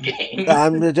fucking game.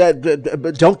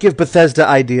 Don't give Bethesda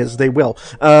ideas; they will.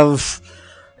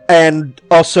 And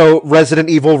also Resident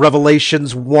Evil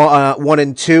Revelations 1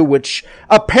 and 2, which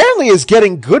apparently is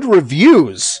getting good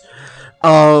reviews.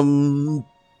 Well,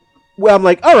 I'm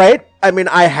like, all right. I mean,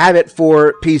 I have it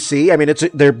for PC. I mean,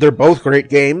 they're both great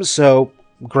games, so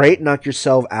great. Knock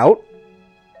yourself out.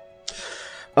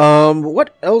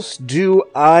 What else do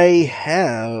I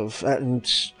have? And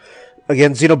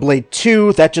again, Xenoblade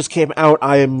 2, that just came out.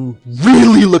 I am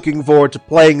really looking forward to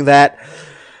playing that.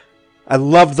 I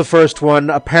loved the first one.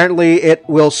 Apparently, it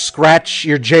will scratch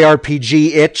your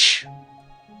JRPG itch.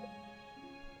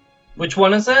 Which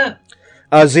one is that?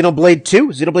 Xenoblade 2,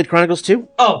 Xenoblade Chronicles 2.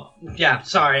 Oh, yeah,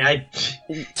 sorry, I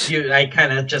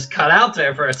kind of just cut out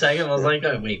there for a second. I was like,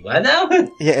 oh, wait, what now?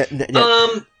 Yeah.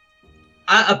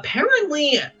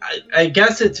 Apparently, I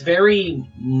guess it's very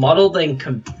muddled and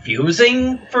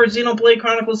confusing for Xenoblade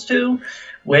Chronicles 2,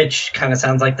 which kind of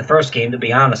sounds like the first game, to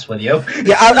be honest with you.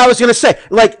 Yeah, I was going to say,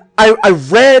 like, I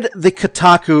read the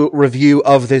Kotaku review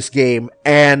of this game,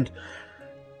 and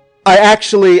I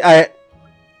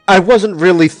wasn't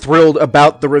really thrilled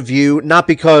about the review, not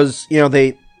because,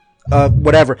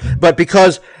 whatever, but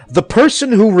because the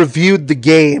person who reviewed the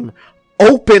game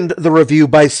opened the review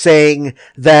by saying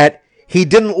that he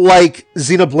didn't like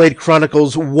Xenoblade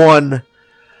Chronicles 1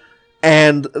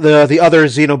 and the other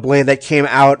Xenoblade that came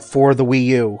out for the Wii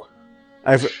U.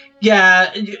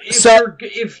 Yeah,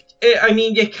 I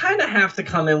mean, you kind of have to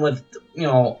come in with, you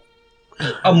know,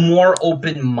 a more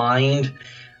open mind.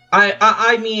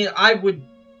 I mean, I would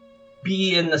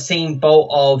be in the same boat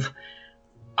of,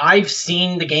 I've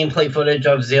seen the gameplay footage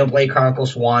of Xenoblade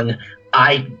Chronicles 1.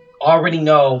 I already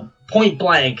know, point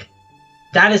blank,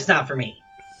 that is not for me.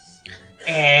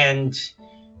 And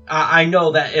I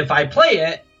know that if I play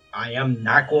it, I am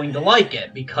not going to like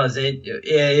it, because it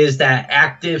is that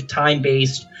active,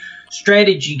 time-based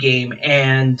strategy game,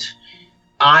 and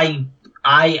I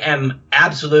am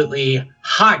absolutely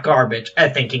hot garbage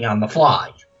at thinking on the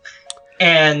fly.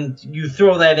 And you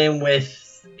throw that in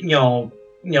with, you know,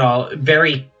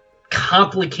 very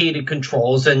complicated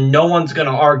controls, and no one's going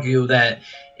to argue that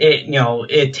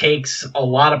it takes a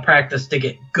lot of practice to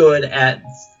get good at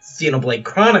Xenoblade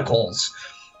Chronicles.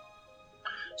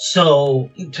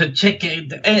 So to check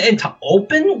it and to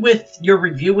open with your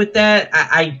review with that,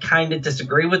 I kind of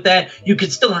disagree with that. You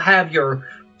could still have your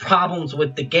problems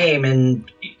with the game, and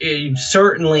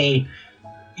certainly,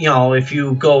 you know, if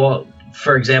you go,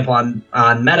 for example, on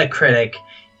Metacritic,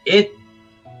 it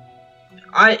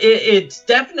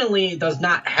definitely does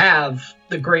not have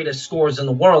the greatest scores in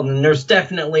the world, and there's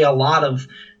definitely a lot of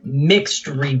mixed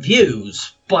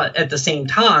reviews. But at the same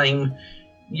time,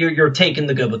 you're taking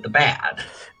the good with the bad.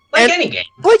 Like any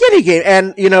game.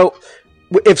 And, you know,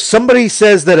 if somebody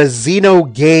says that a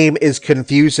Xeno game is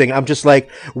confusing, I'm just like,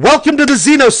 welcome to the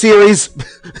Xeno series!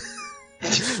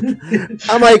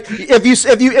 I'm like,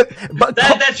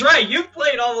 that's right, you've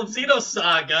played all of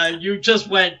Xenosaga, and you just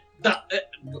went,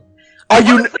 are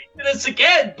you play this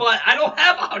again, but I don't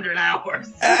have 100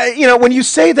 hours. You know, when you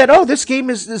say that, this game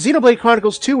is, Xenoblade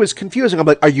Chronicles 2 is confusing, I'm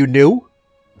like, are you new?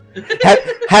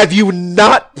 Have you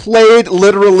not played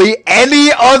literally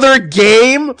any other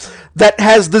game that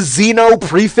has the Xeno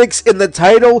prefix in the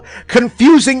title?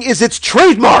 Confusing is its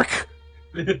trademark.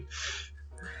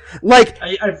 Like,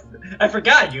 I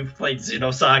forgot you've played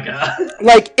Xenosaga.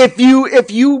 Like, if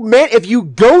you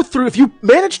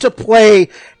manage to play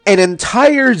an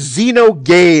entire Xeno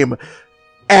game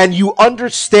and you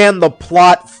understand the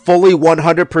plot fully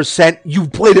 100%, you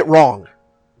played it wrong.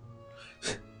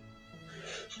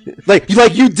 Like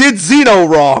you did Xeno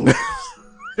wrong.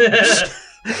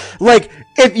 Like,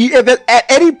 if at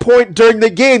any point during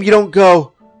the game you don't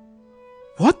go,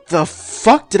 what the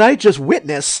fuck did I just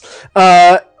witness?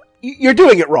 You're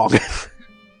doing it wrong.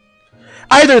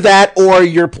 Either that, or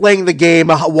you're playing the game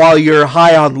while you're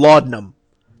high on laudanum.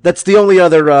 That's the only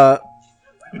other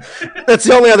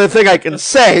thing I can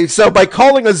say. So by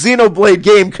calling a Xenoblade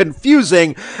game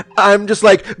confusing, I'm just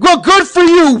like, well, good for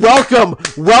you!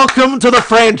 Welcome to the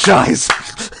franchise!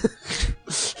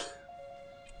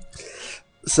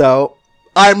 So,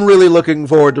 I'm really looking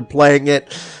forward to playing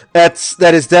it.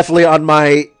 That is definitely on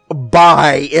my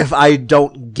buy if I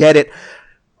don't get it.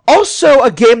 Also,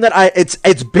 a game that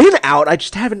it's been out, I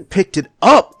just haven't picked it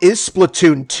up, is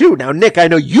Splatoon 2. Now, Nick, I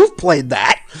know you've played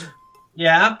that.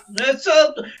 Yeah, it's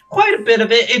quite a bit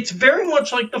of it. It's very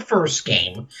much like the first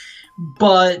game.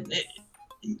 But,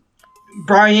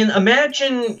 Brian,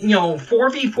 imagine,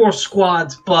 4v4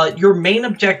 squads, but your main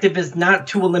objective is not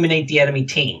to eliminate the enemy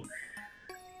team.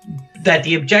 That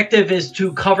the objective is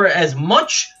to cover as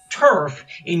much turf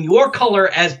in your color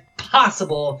as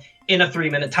possible in a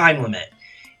 3-minute time limit.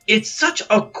 It's such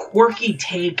a quirky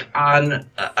take on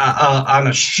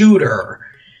a shooter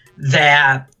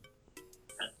that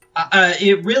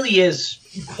it really is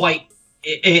quite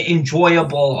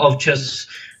enjoyable of just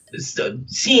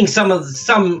seeing some of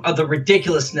the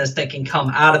ridiculousness that can come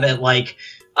out of it. Like,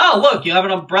 oh, look, you have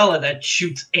an umbrella that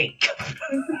shoots ink.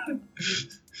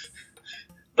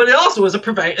 But it also is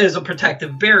a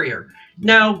protective barrier.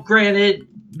 Now, granted,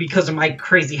 because of my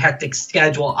crazy hectic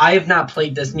schedule, I have not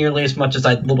played this nearly as much as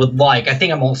I would like. I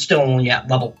think I'm still only at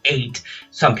level 8.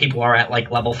 Some people are at,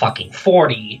 level fucking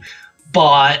 40.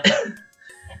 But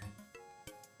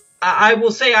I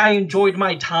will say I enjoyed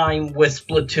my time with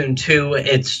Splatoon 2.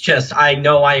 It's just, I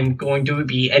know I'm going to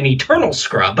be an eternal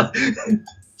scrub.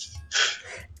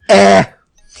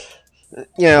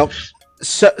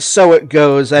 So it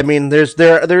goes. I mean, there's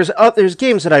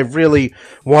games that I really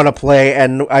want to play,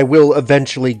 and I will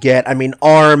eventually get. I mean,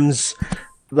 ARMS.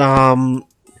 I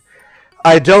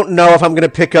don't know if I'm going to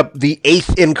pick up the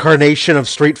 8th incarnation of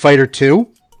Street Fighter 2.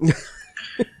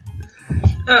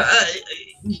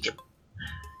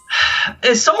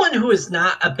 As someone who is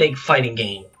not a big fighting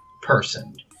game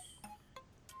person,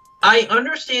 I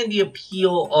understand the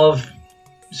appeal of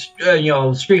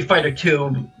Street Fighter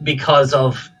 2 because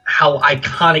of how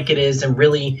iconic it is and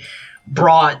really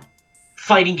brought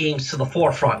fighting games to the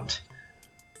forefront.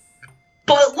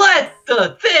 But let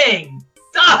the thing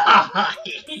die!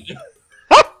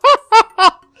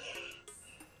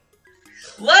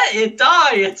 Let it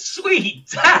die its sweet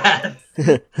death!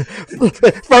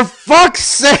 For fuck's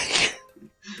sake!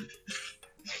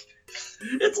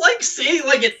 It's like seeing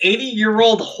like an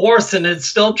 80-year-old horse and it's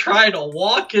still trying to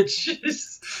walk. It's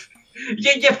just...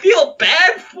 You feel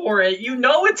bad for it. You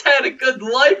know it's had a good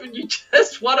life and you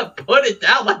just want to put it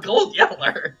down like Old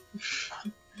Yeller.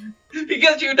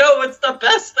 Because you know it's the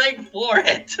best thing for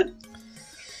it.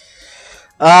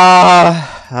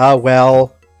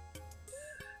 Well.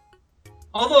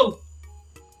 Although,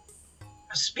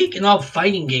 speaking of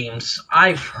fighting games,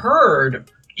 I've heard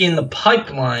in the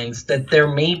pipelines that there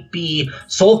may be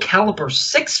Soul Calibur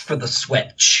 6 for the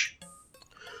Switch.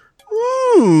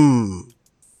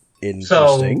 Interesting.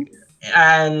 So,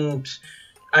 and,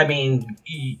 I mean,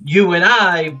 you and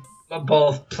I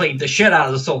both played the shit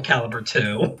out of Soul Calibur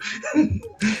 2.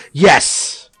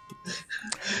 Yes!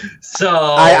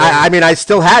 So... I mean, I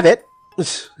still have it.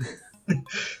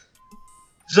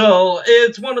 So,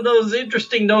 it's one of those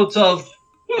interesting notes of,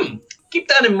 keep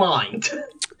that in mind.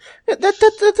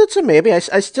 That's a maybe. I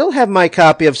still have my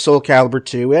copy of Soul Calibur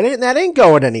 2, and that ain't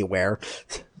going anywhere.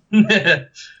 Didn't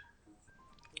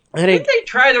they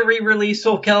try to re-release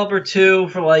Soul Calibur 2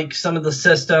 for, like, some of the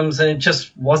systems, and it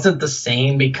just wasn't the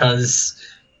same because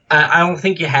I don't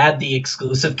think you had the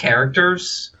exclusive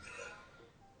characters?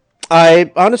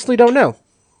 I honestly don't know.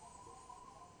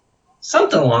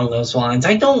 Something along those lines.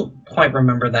 I don't quite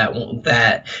remember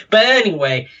that. But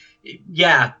anyway,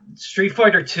 yeah, Street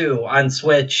Fighter 2 on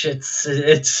Switch,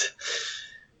 it's...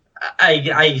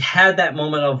 I had that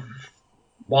moment of,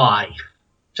 why?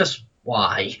 Just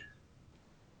why?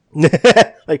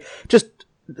 Like, just...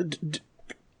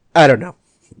 I don't know.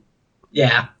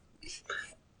 Yeah.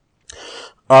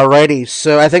 Alrighty,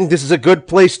 so I think this is a good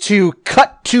place to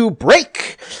cut to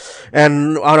break.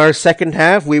 And on our second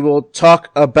half, we will talk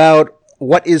about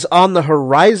what is on the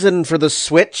horizon for the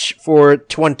Switch for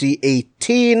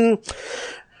 2018.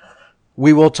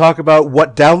 We will talk about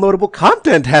what downloadable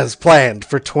content has planned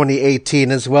for 2018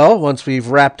 as well, once we've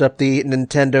wrapped up the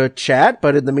Nintendo chat.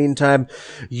 But in the meantime,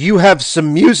 you have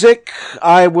some music.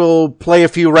 I will play a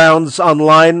few rounds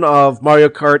online of Mario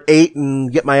Kart 8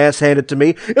 and get my ass handed to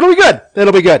me. It'll be good.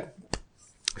 It'll be good.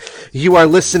 You are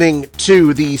listening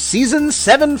to the Season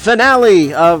 7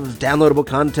 finale of Downloadable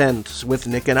Content with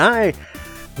Nick and I.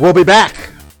 We'll be back.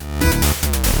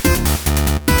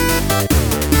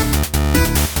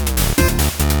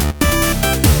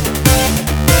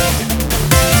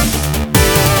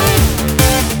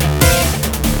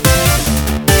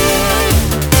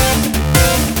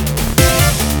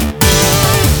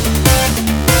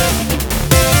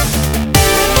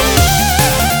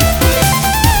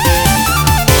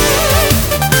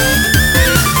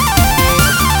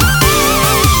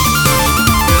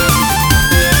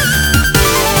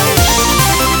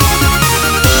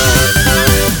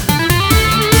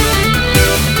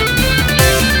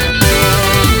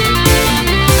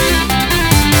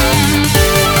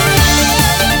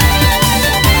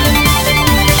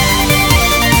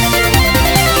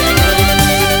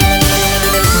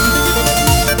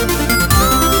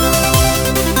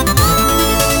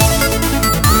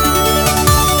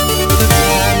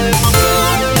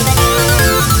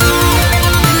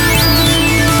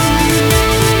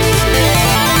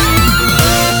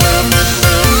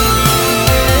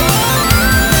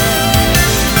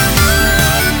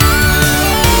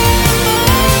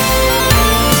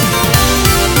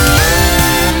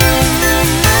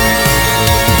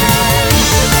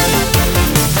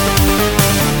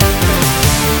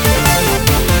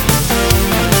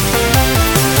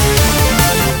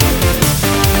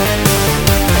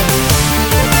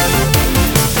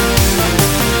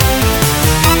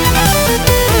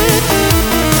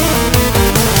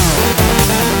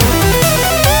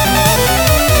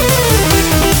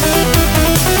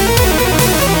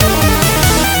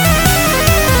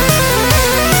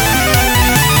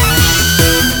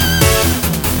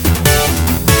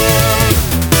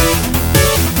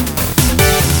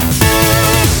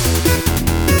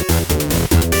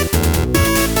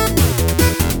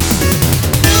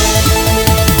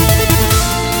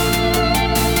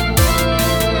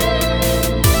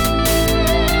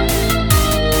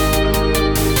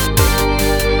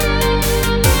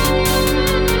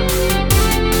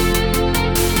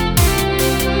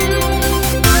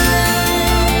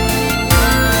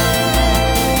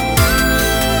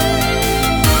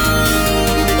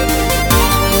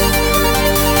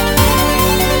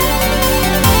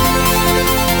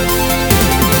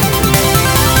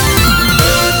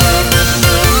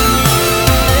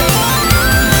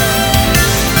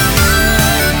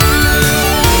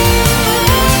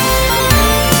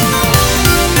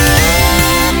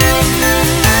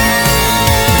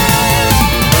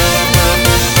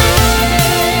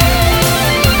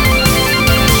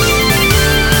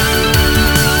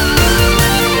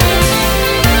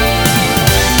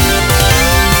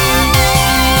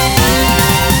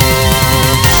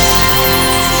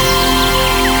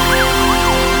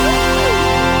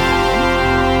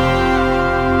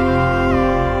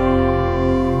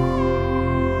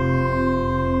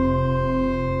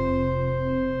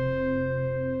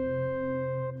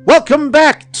 Welcome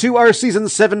back to our Season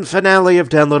 7 finale of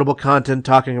downloadable content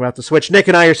talking about the Switch. Nick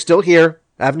and I are still here.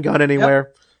 I haven't gone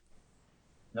anywhere. Yep.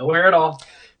 Nowhere at all.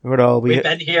 Nowhere at all. We've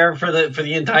been here for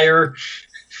the entire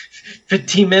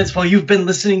 15 minutes while you've been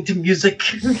listening to music.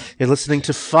 You're listening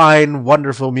to fine,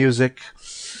 wonderful music.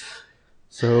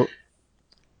 So...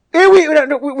 yeah,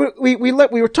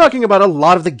 we were talking about a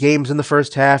lot of the games in the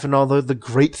first half and all the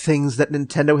great things that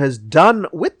Nintendo has done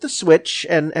with the Switch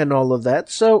and all of that.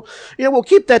 So, we'll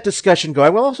keep that discussion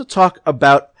going. We'll also talk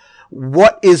about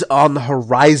what is on the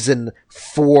horizon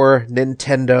for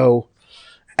Nintendo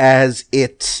as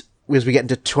we get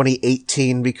into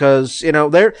 2018, because,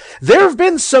 there have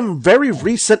been some very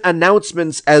recent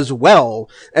announcements as well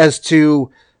as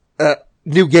to,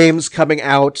 new games coming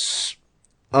out,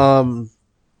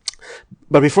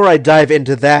 But before I dive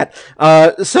into that,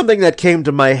 something that came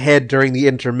to my head during the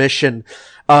intermission,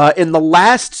 in the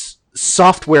last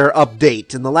software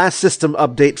update, in the last system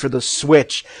update for the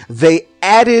Switch, they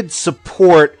added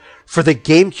support for the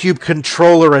GameCube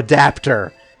controller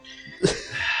adapter.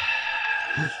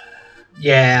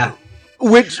 Yeah.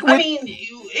 Which I mean,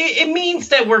 it means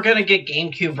that we're going to get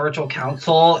GameCube Virtual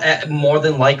Console more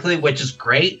than likely, which is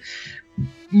great.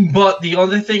 But the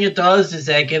other thing it does is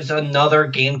that it gives another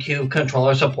GameCube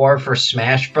controller support for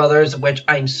Smash Brothers, which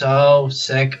I'm so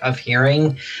sick of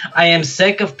hearing. I am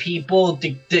sick of people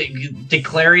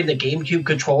declaring the GameCube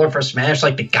controller for Smash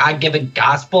like the God-given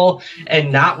gospel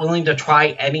and not willing to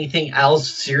try anything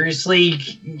else. Seriously,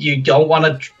 you don't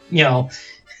want to,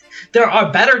 there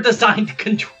are better designed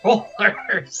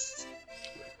controllers.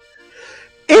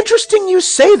 Interesting you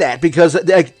say that, because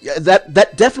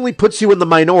that definitely puts you in the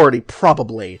minority,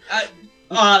 probably.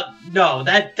 No,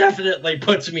 that definitely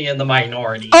puts me in the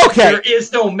minority. Okay. There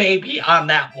is no maybe on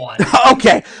that one.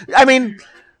 Okay. I mean,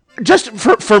 just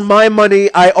for my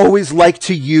money, I always like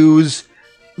to use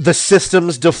the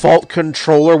system's default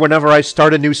controller whenever I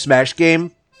start a new Smash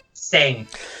game. Same.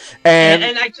 And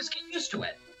I just get used to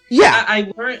it. Yeah.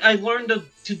 I learned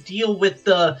to deal with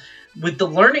the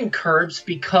learning curves,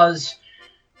 because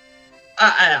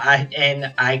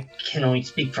I can only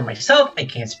speak for myself. I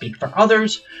can't speak for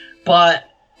others. But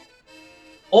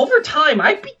over time,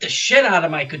 I beat the shit out of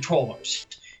my controllers.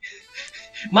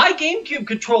 My GameCube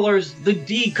controllers,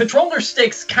 the controller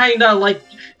sticks kind of like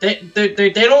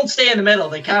they don't stay in the middle.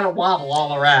 They kind of wobble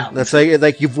all around. That's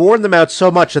like you've worn them out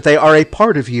so much that they are a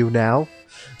part of you now.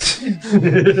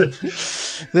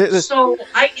 So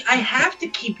I have to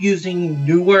keep using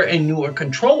newer and newer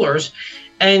controllers.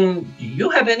 And do you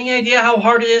have any idea how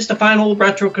hard it is to find old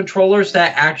retro controllers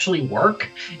that actually work?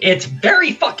 It's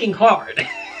very fucking hard.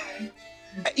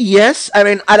 Yes, I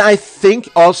mean, and I think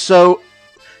also,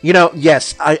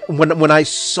 yes, when I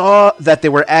saw that they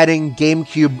were adding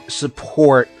GameCube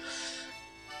support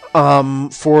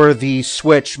for the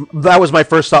Switch, that was my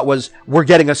first thought, was we're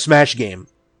getting a Smash game.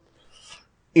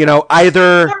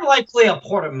 Either more likely a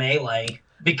port of Melee.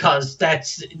 Because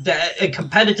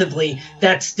competitively,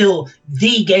 that's still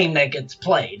the game that gets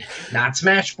played. Not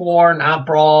Smash 4, not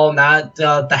Brawl, not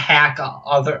the hack,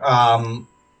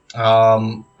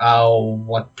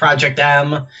 Project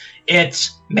M.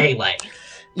 It's Melee.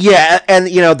 Yeah, and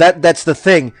that's the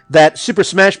thing, that Super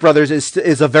Smash Brothers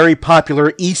is a very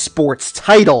popular esports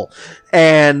title,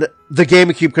 and the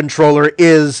GameCube controller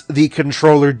is the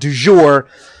controller du jour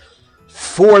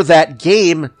for that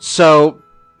game. So,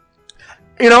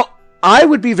 I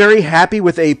would be very happy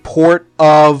with a port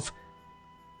of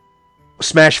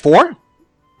Smash 4.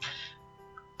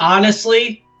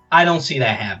 Honestly, I don't see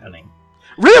that happening.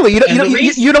 Really?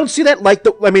 You don't see that?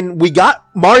 We got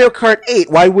Mario Kart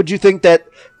 8. Why would you think that?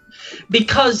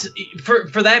 Because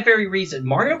for that very reason,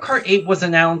 Mario Kart 8 was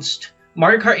announced.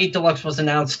 Mario Kart 8 Deluxe was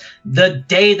announced the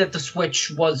day that the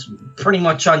Switch was pretty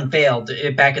much unveiled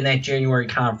back in that January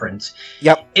conference.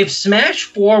 Yep. If Smash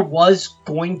 4 was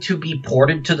going to be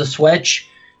ported to the Switch,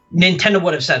 Nintendo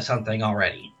would have said something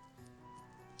already.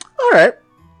 All right.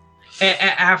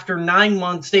 After 9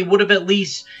 months, they would have at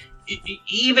least,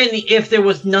 even if there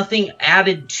was nothing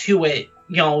added to it,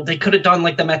 they could have done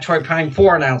like the Metroid Prime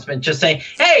 4 announcement, just saying,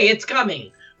 hey, it's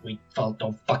coming. We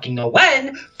don't fucking know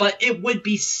when, but it would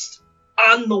be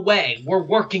on the way. We're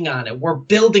working on it. We're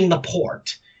building the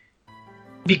port.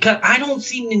 Because I don't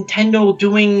see Nintendo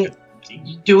doing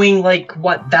like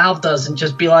what Valve does and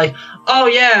just be like, oh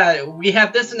yeah, we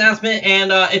have this announcement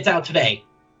and it's out today.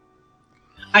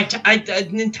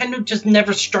 Nintendo just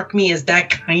never struck me as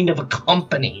that kind of a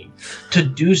company to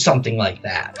do something like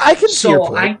that. I can see your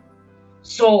point.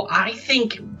 So I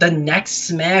think the next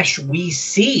Smash we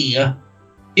see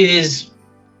is,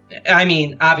 I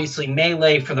mean, obviously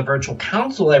Melee for the Virtual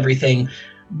Console, everything,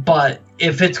 But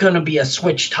if it's going to be a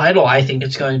Switch title, I think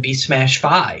it's going to be Smash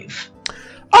 5.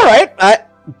 All right,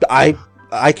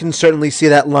 I can certainly see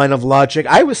that line of logic.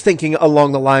 I was thinking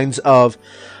along the lines of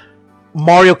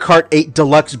Mario Kart 8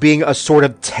 Deluxe being a sort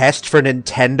of test for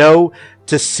Nintendo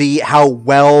to see how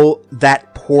well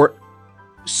that port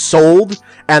sold,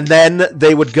 and then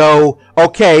they would go,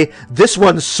 okay, this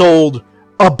one sold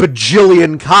a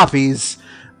bajillion copies,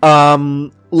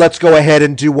 let's go ahead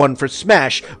and do one for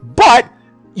Smash. But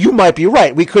you might be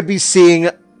right. We could be seeing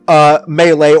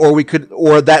Melee,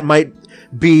 or that might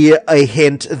be a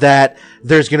hint that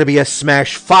there's going to be a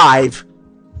Smash 5.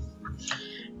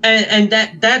 And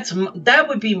that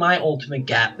would be my ultimate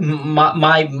gap.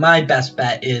 My best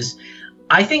bet is,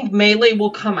 I think Melee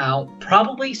will come out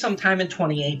probably sometime in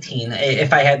 2018,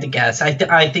 if I had to guess.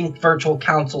 I think Virtual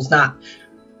Console's not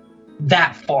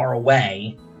that far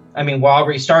away. I mean, we're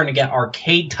already starting to get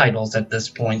arcade titles at this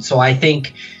point, so I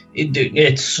think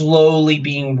it's slowly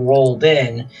being rolled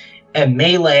in. And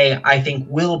Melee, I think,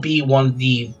 will be one of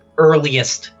the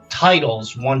earliest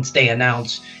titles once they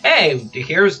announce, hey,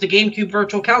 here's the GameCube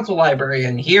Virtual Console library,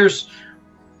 and here's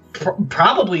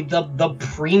probably the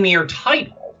premier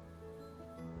title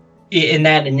in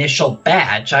that initial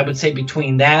batch. I would say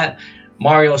between that,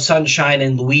 Mario Sunshine,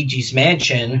 and Luigi's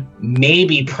Mansion,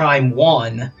 maybe Prime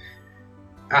 1,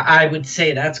 I would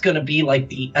say that's going to be like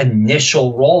the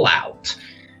initial rollout.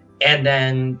 And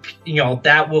then,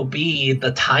 that will be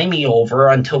the timing over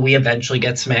until we eventually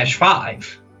get Smash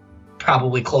 5.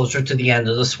 Probably closer to the end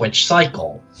of the Switch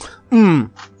cycle.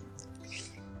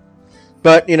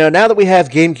 But, now that we have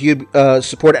GameCube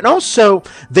support, and also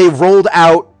they rolled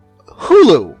out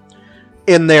Hulu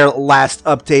in their last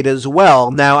update as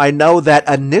well. Now, I know that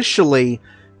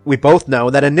we both know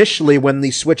that initially when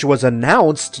the Switch was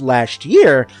announced last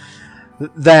year,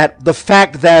 that the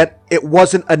fact that it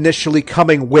wasn't initially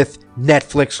coming with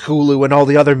Netflix, Hulu, and all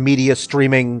the other media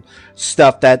streaming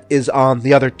stuff that is on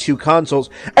the other two consoles,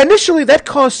 initially that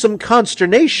caused some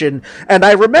consternation, and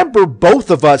I remember both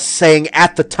of us saying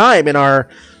at the time in our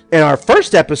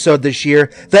first episode this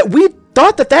year that we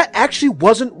thought that actually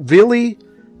wasn't really,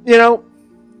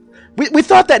 We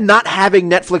thought that not having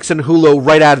Netflix and Hulu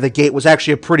right out of the gate was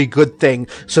actually a pretty good thing,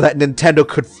 so that Nintendo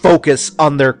could focus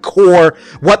on their core,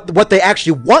 what they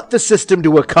actually want the system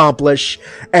to accomplish,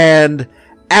 and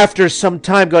after some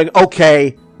time going,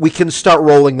 okay, we can start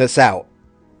rolling this out.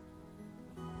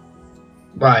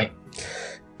 Right.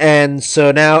 And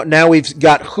so now we've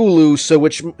got Hulu, so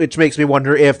which makes me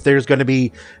wonder if there's going to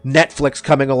be Netflix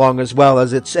coming along as well,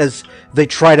 as they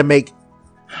try to make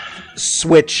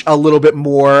Switch a little bit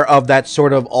more of that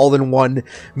sort of all-in-one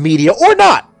media, or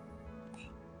not.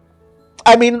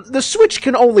 I mean, the Switch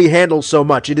can only handle so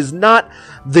much. It is not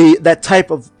that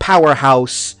type of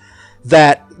powerhouse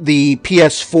that the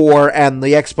PS4 and the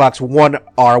Xbox One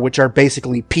are, which are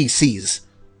basically PCs.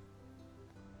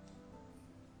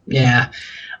 Yeah.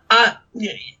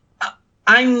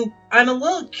 I'm a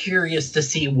little curious to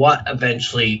see what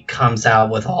eventually comes out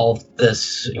with all of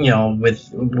this,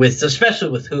 with especially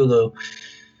with Hulu.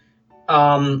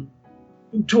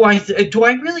 Do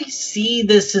I really see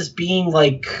this as being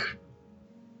like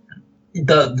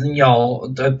the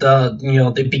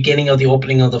beginning of the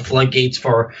opening of the floodgates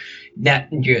for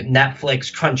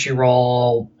Netflix,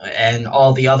 Crunchyroll, and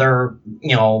all the other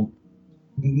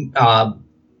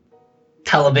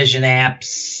television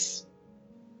apps?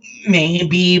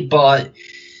 Maybe, but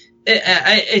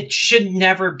it should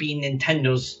never be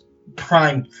Nintendo's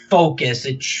prime focus.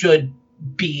 It should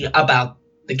be about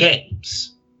the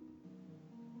games.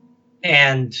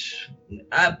 And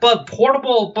but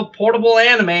portable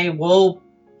anime will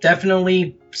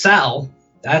definitely sell.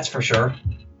 That's for sure.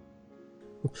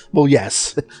 Well,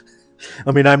 yes.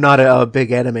 I mean, I'm not a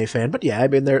big anime fan, but yeah, I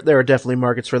mean, there are definitely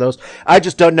markets for those. I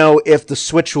just don't know if the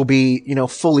Switch will be,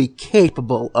 fully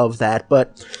capable of that,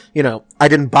 but, I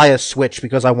didn't buy a Switch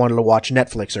because I wanted to watch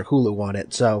Netflix or Hulu on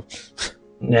it, so.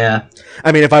 Yeah.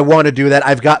 I mean, if I want to do that,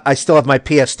 I still have my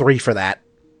PS3 for that.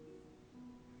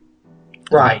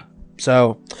 Right.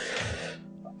 So,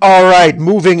 alright,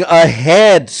 moving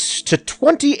ahead to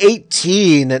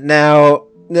 2018. Now,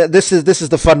 this is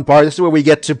the fun part. This is where we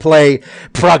get to play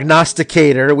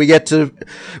prognosticator. We get to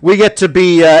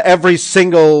be every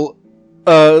single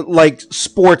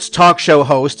sports talk show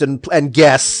host and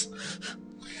guess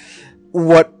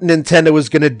what Nintendo is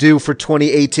going to do for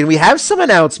 2018. We have some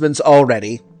announcements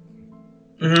already.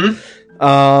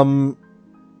 Mm-hmm.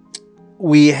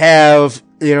 We have,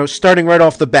 starting right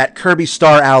off the bat, Kirby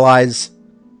Star Allies.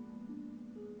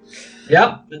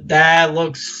 Yep, that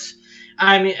looks.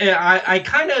 I mean, I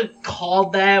kind of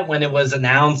called that when it was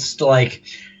announced, like,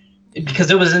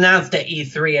 because it was announced at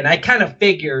E3, and I kind of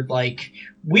figured like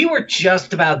we were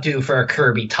just about due for a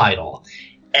Kirby title,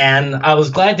 and I was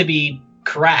glad to be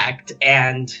correct.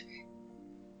 And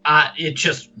it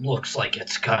just looks like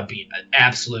it's gonna be an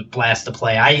absolute blast to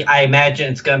play. I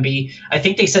imagine it's gonna be. I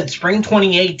think they said spring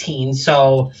 2018,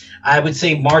 so I would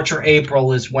say March or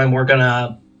April is when we're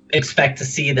gonna expect to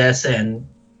see this, and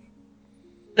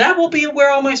that will be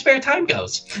where all my spare time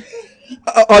goes.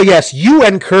 Oh yes, you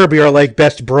and Kirby are like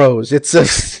best bros. It's a...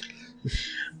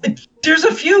 There's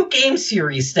a few game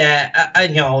series that I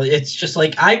know it's just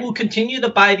like I will continue to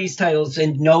buy these titles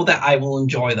and know that I will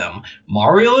enjoy them.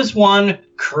 Mario is one,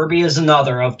 Kirby is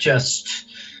another. Of just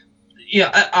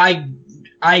I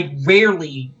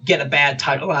rarely get a bad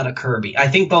title out of Kirby. I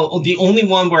think the only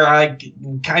one where I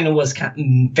kind of was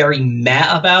very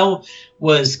mad about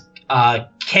was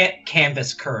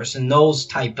Canvas Curse and those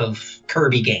type of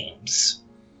Kirby games.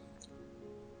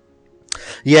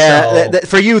 Yeah,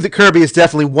 for you, the Kirby is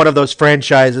definitely one of those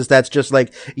franchises that's just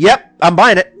like, yep, I'm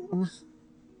buying it.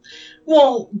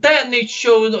 Well, that and they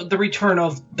showed the return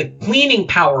of the cleaning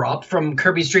power-up from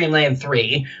Kirby's Dream Land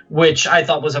 3, which I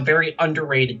thought was a very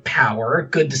underrated power.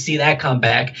 Good to see that come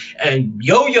back. And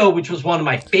Yo-Yo, which was one of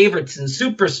my favorites in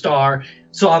Superstar,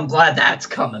 so I'm glad that's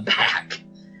coming back.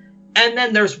 And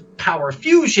then there's Power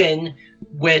Fusion,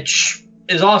 which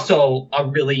is also a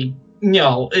really...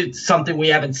 it's something we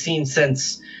haven't seen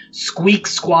since Squeak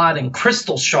Squad and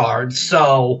Crystal Shards,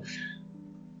 so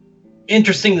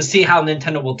interesting to see how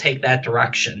Nintendo will take that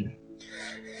direction.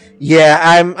 Yeah,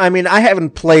 I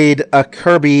haven't played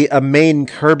a main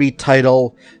Kirby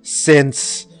title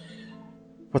since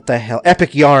what the hell,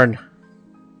 Epic Yarn,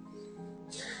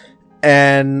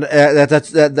 and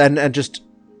and just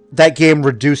that game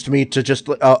reduced me to just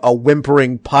a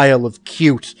whimpering pile of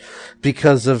cute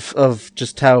because of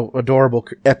just how adorable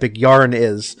Epic Yarn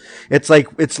is. It's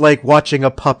like watching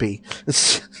a puppy.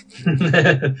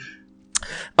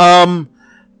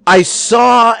 I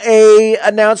saw a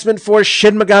announcement for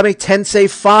Shin Megami Tensei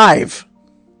 5.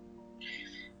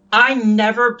 I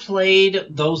never played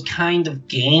those kind of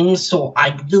games, so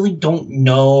I really don't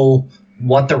know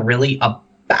what they're really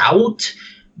about,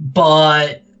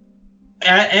 but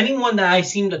anyone that I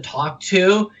seem to talk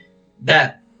to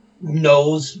that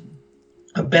knows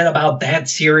a bit about that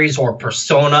series or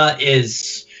Persona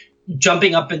is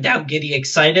jumping up and down, giddy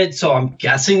excited, so I'm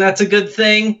guessing that's a good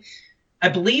thing. I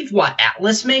believe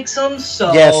Atlas makes them,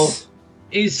 so yes.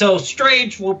 So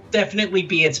Strange will definitely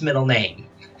be its middle name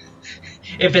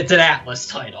if it's an Atlas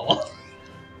title.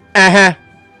 Uh-huh.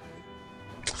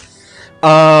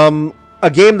 A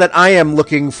game that I am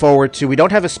looking forward to. We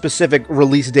don't have a specific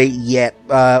release date yet.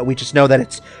 We just know that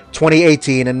it's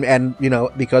 2018, and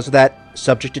because of that,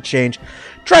 subject to change.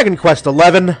 Dragon Quest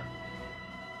XI.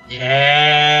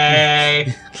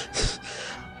 Yay!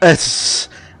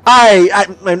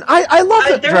 I love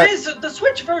it. The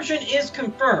Switch version is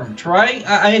confirmed, right?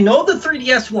 I know the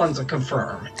 3DS ones are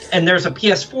confirmed, and there's a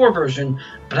PS4 version,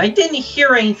 but I didn't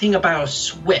hear anything about a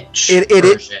Switch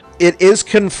version. It is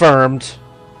confirmed.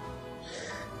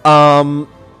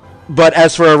 But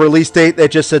as for a release date, they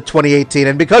just said 2018,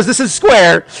 and because this is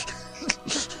Square,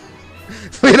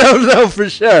 we don't know for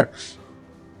sure.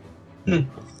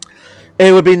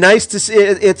 It would be nice to see.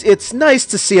 It's nice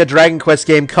to see a Dragon Quest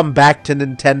game come back to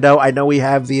Nintendo. I know we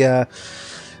have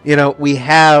we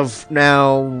have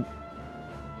now.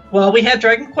 Well, we had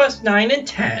Dragon Quest 9 and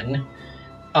 10.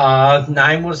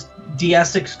 9 was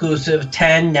DS exclusive.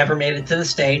 10 never made it to the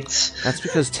States. That's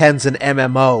because 10's an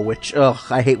MMO, which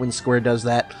I hate when Square does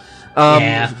that.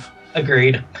 Yeah,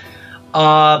 agreed.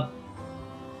 And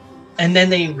then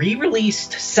they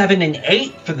re-released 7 and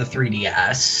 8 for the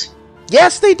 3DS.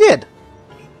 Yes, they did.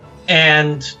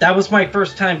 And that was my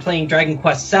first time playing Dragon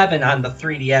Quest 7 on the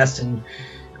 3DS, and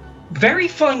very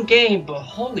fun game, but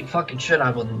holy fucking shit,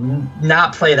 I will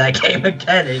not play that game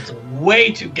again. It's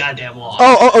way too goddamn long.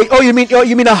 Oh, you mean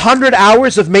 100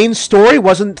 hours of main story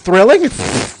wasn't thrilling?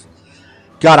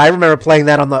 God, I remember playing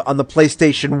that on the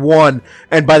PlayStation 1,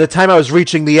 and by the time I was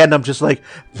reaching the end, I'm just like,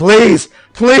 please,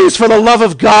 for the love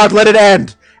of God, let it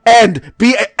end.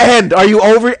 End. Are you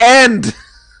over? End.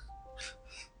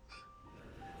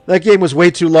 That game was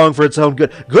way too long for its own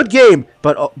good. Good game,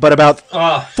 but about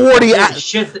 40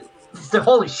 hours.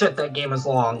 Holy shit, that game is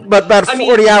long. But about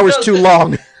 40 hours too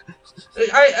long.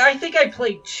 I think I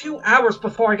played 2 hours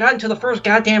before I got into the first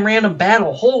goddamn random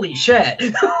battle. Holy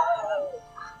shit.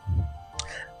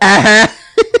 Uh-huh.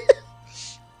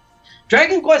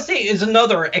 Dragon Quest VIII is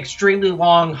another extremely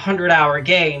long 100-hour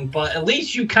game, but at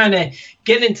least you kind of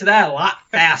get into that a lot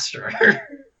faster.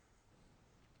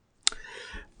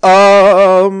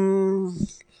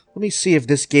 Let me see if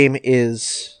this game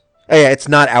is... Oh, yeah, it's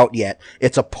not out yet.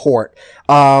 It's a port.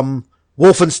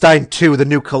 Wolfenstein 2, The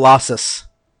New Colossus.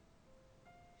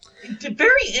 It's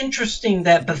very interesting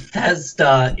that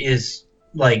Bethesda is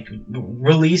like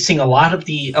releasing a lot of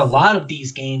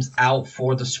these games out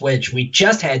for the Switch. We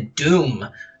just had Doom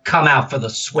come out for the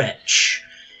Switch,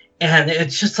 and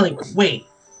it's just like, wait,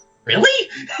 really?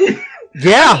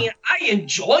 Yeah. I mean, I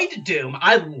enjoyed Doom.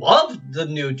 I loved the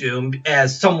new Doom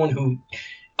as someone who,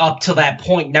 up to that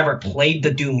point, never played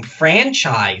the Doom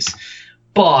franchise,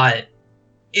 but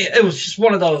it was just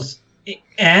one of those,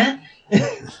 eh?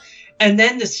 And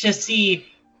then to just see,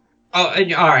 all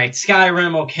right,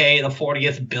 Skyrim, okay, the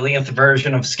 40th billionth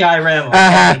version of Skyrim,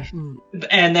 okay,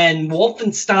 and then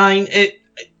Wolfenstein.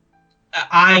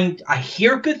 I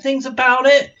hear good things about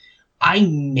it. I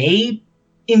may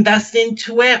invest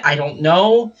into it. I don't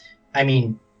know. I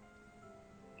mean,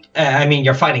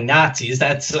 you're fighting Nazis.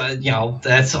 That's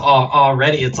that's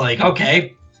already. It's like,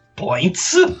 okay,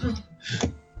 points.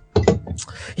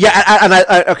 Yeah, and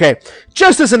I okay.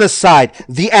 Just as an aside,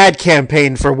 the ad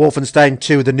campaign for Wolfenstein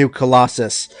 2: The New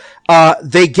Colossus,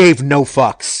 they gave no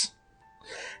fucks,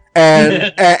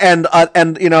 and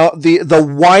and you know the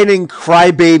whining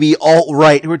crybaby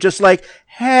alt-right who are just like,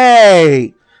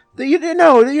 hey,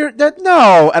 no,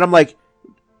 and I'm like,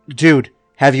 dude,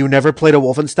 have you never played a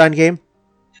Wolfenstein game?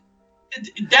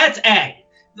 That's A.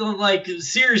 Like,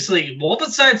 seriously,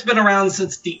 Wolfenstein's been around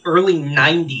since the early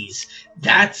 90s.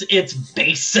 That's its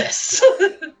basis.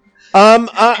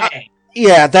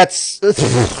 Yeah, that's,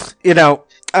 you know,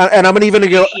 and I'm even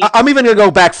gonna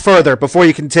go back further before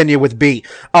you continue with B.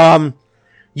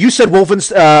 You said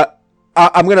Wolfenstein,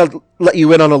 I'm gonna let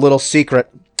you in on a little secret.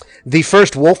 The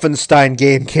first Wolfenstein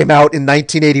game came out in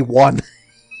 1981.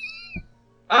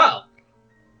 Oh.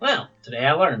 Well, today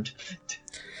I learned.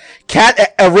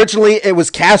 Originally, it was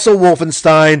Castle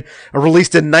Wolfenstein,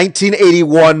 released in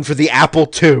 1981 for the Apple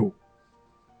II.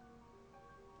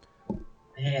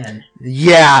 Man.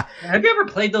 Yeah. Have you ever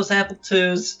played those Apple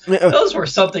IIs? Those were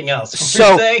something else.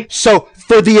 So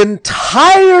for the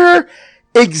entire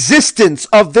existence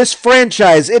of this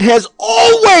franchise, it has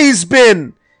always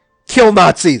been kill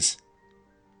Nazis.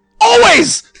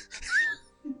 Always!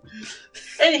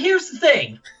 And here's the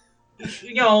thing.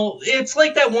 You know, it's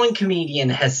like that one comedian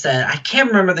has said. I can't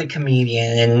remember the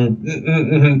comedian, and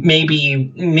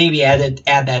maybe add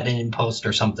that in post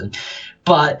or something.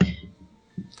 But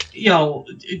you know,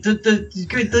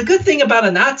 the good thing about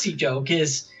a Nazi joke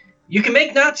is you can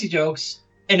make Nazi jokes,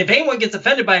 and if anyone gets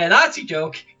offended by a Nazi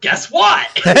joke, guess what?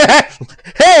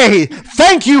 Hey,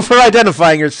 thank you for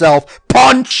identifying yourself.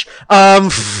 Punch.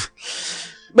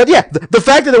 But yeah, the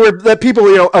fact that people,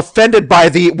 you know, offended by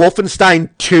the Wolfenstein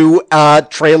 2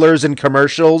 trailers and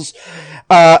commercials,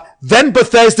 then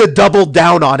Bethesda doubled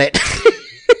down on it.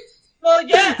 Well,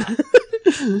 yeah.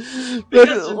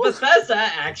 Because Bethesda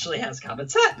actually has common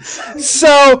sense.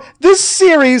 So, this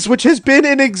series, which has been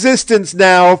in existence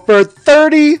now for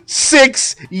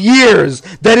 36 years,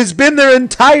 that has been their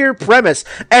entire premise,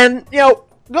 and, you know,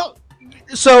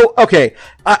 so, okay,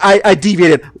 I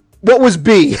deviated. What was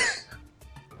B?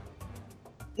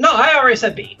 No, I already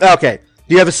said B. Okay.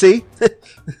 Do you have a C?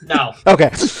 No. Okay.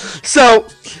 So,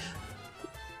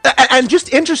 and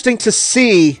just interesting to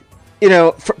see, you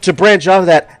know, to branch off of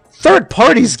that, third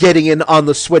parties getting in on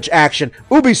the Switch action.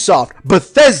 Ubisoft,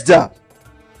 Bethesda.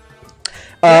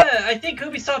 Yeah, I think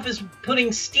Ubisoft is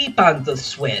putting Steep on the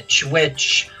Switch,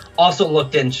 which also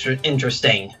looked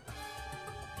interesting.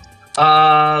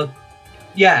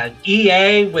 Yeah,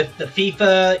 EA with the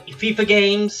FIFA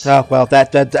games. Oh, well,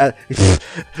 that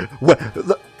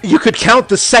you could count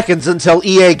the seconds until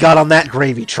EA got on that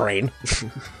gravy train.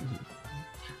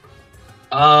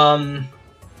 I've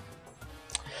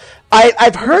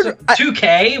heard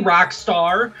 2K,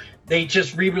 Rockstar, they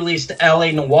just re-released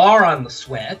LA Noire on the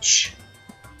Switch.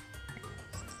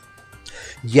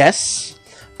 Yes.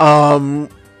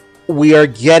 We are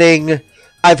getting...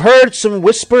 I've heard some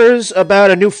whispers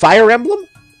about a new Fire Emblem.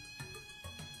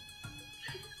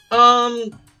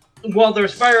 Well,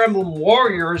 there's Fire Emblem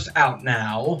Warriors out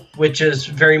now, which is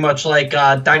very much like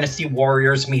Dynasty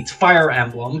Warriors meets Fire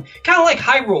Emblem. Kind of like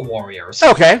Hyrule Warriors.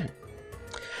 Okay.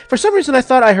 For some reason, I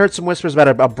thought I heard some whispers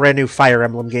about a brand new Fire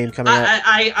Emblem game coming out.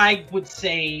 I would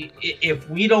say if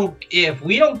we don't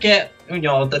get, you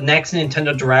know, the next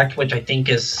Nintendo Direct, which I think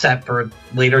is set for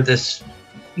later this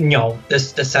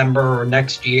December or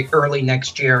next year, early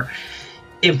next year,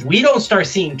 if we don't start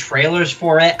seeing trailers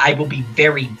for it, I will be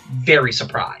very, very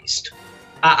surprised.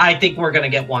 I think we're going to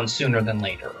get one sooner than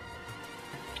later.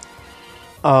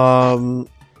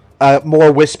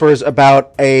 More whispers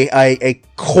about a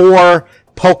core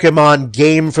Pokemon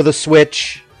game for the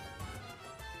Switch.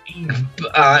 In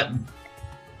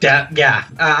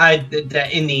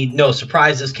the no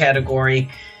surprises category,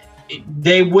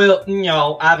 they will,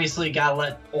 obviously gotta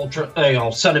let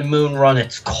Sun and Moon run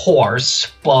its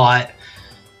course, but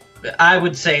I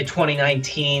would say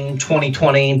 2019,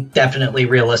 2020, definitely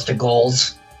realistic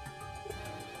goals.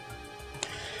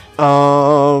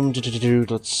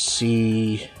 Let's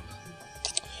see.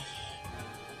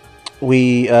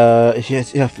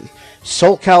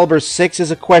 Soul Calibur 6 is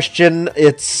a question.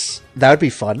 That would be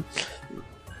fun.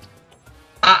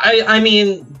 I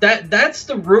mean, that's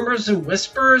the rumors and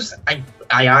whispers.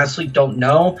 I honestly don't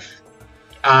know.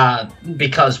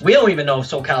 Because we don't even know if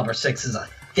Soul Calibur 6 is a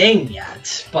thing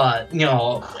yet. But,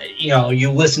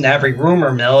 you listen to every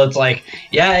rumor mill, it's like,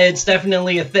 yeah, it's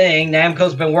definitely a thing.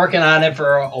 Namco's been working on it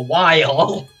for a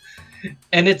while.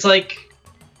 And it's like,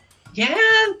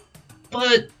 yeah,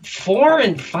 but 4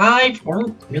 and 5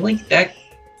 weren't really that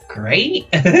great.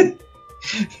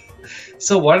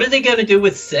 So what are they going to do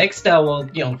with 6 that will,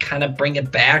 kind of bring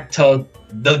it back to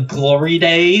the glory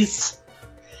days?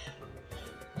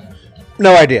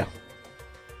 No idea.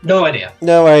 No idea.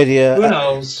 No idea. Who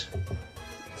knows?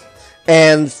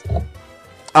 And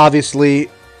obviously,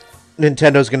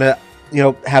 Nintendo's going to,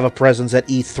 have a presence at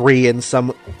E3 in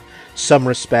some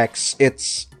respects.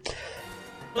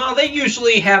 Well, they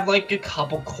usually have like a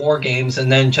couple core games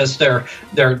and then just their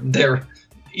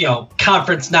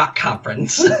conference not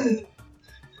conference.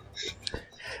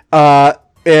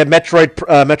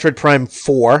 Metroid Prime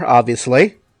 4,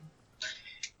 obviously.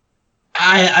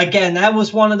 That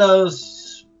was one of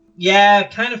those. Yeah,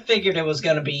 kind of figured it was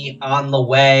going to be on the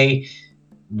way.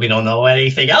 We don't know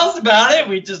anything else about it.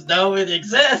 We just know it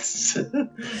exists.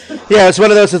 Yeah, it's one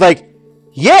of those. It's like,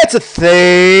 yeah, it's a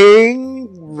thing,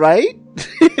 right?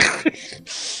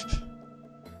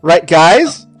 Right,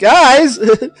 guys?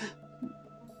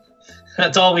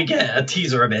 That's all we get, a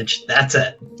teaser image. That's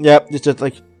it. Yep, it's just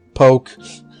like poke.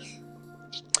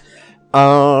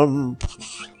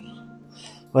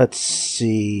 Let's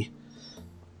see.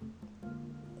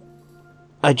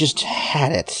 I just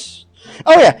had it.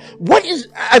 Oh yeah,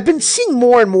 I've been seeing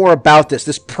more and more about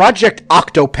this Project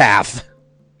Octopath.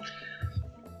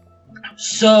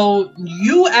 So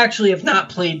you actually have not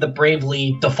played the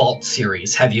Bravely Default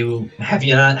series, have you? Have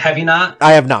you not?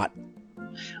 I have not.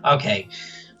 Okay.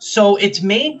 So it's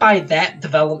made by that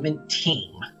development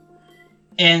team,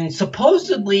 and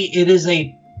supposedly it is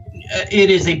a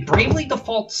Bravely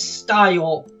Default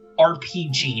style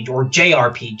RPG or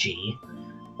JRPG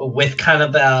with kind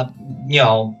of a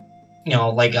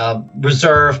like a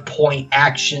reserve point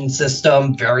action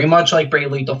system, very much like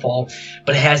Bravely Default,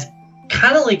 but it has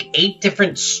kind of like 8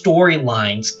 different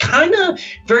storylines, kind of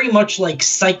very much like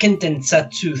Seiken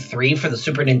Densetsu 3 for the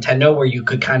Super Nintendo, where you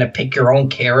could kind of pick your own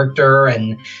character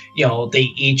and, they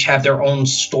each have their own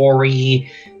story.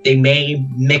 They may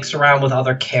mix around with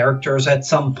other characters at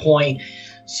some point.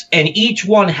 And each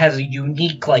one has a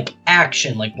unique, like,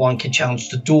 action. Like, one can challenge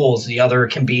to duels. The other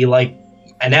can be, like,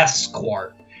 an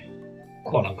escort,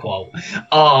 quote-unquote.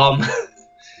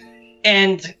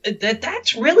 And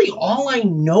that's really all I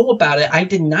know about it. I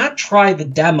did not try the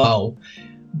demo,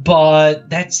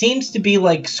 but that seems to be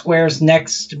like Square's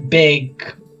next big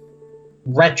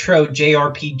retro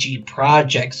JRPG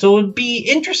project. So it would be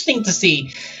interesting to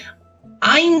see.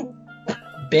 I'm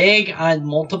big on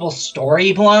multiple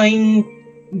storyline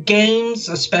games,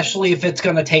 especially if it's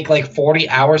going to take like 40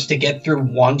 hours to get through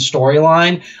one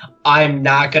storyline. I'm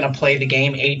not going to play the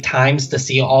game 8 times to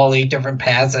see all 8 different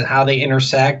paths and how they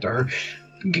intersect, or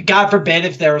God forbid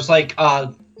if there's like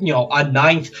a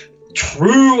 9th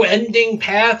true ending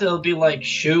path, it'll be like,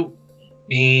 shoot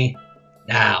me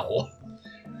now.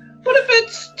 But if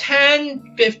it's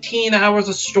 10, 15 hours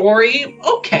of story,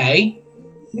 okay,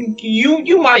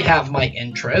 you might have my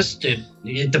interest.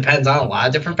 It depends on a lot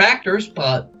of different factors,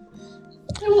 but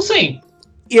we'll see.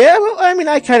 Yeah, well, I mean,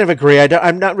 I kind of agree.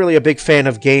 I'm not really a big fan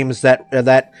of games that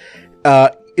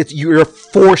you're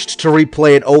forced to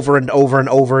replay it over and over and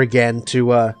over again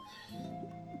to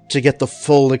get the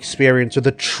full experience or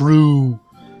the true.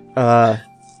 Or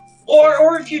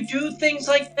if you do things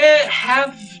like that,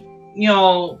 have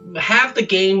the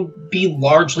game be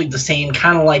largely the same,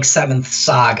 kind of like Seventh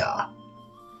Saga,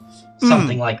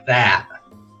 something like that.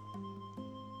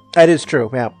 That is true.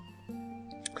 Yeah.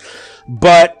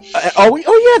 But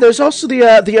there's also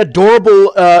the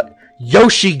adorable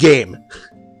Yoshi game.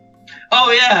 Oh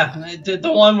yeah,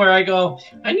 the one where I go,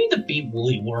 I need to beat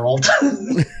Woolly World.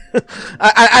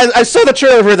 I saw the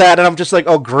trailer for that, and I'm just like,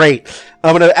 oh great!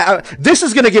 This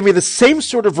is gonna give me the same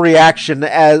sort of reaction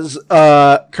as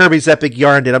Kirby's Epic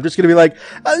Yarn did. I'm just gonna be like,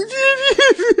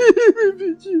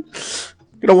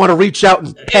 gonna want to reach out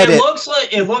and pet it.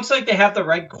 It looks like they have the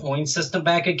red coin system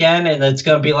back again, and it's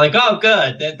gonna be like, oh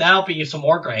good, that'll be some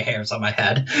more gray hairs on my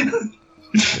head.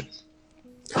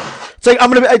 It's like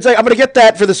I'm gonna get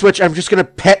that for the Switch. I'm just gonna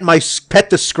pet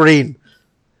the screen.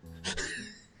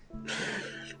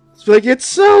 It's like, it's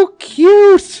so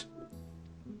cute.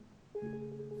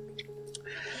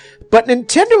 But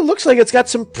Nintendo looks like it's got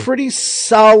some pretty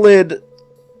solid.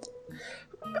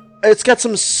 It's got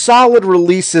some solid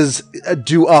releases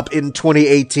due up in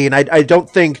 2018. I don't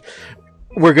think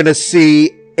we're gonna see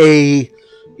a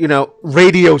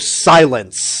radio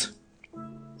silence.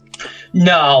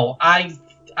 No, I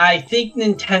think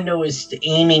Nintendo is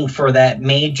aiming for that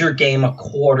major game a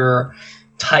quarter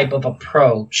type of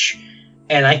approach.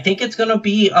 And I think it's going to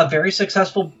be a very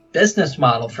successful business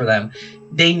model for them.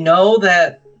 They know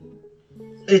that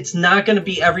it's not going to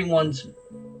be everyone's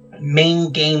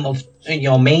main game of,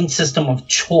 main system of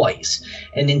choice.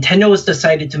 And Nintendo has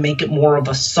decided to make it more of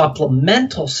a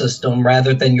supplemental system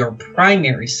rather than your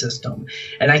primary system.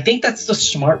 And I think that's the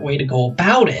smart way to go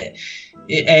about it.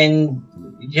 And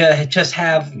just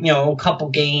have, a couple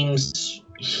games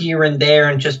here and there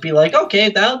and just be like, okay,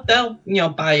 they'll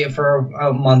buy it for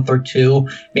a month or two.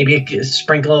 Maybe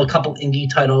sprinkle a couple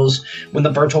indie titles when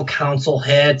the Virtual Console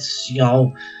hits.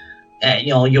 You'll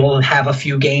have a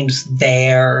few games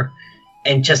there,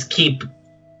 and just keep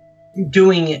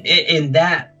doing it in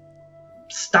that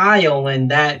style and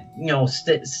that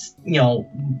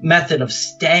method of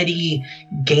steady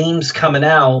games coming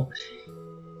out.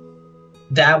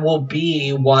 That will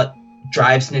be what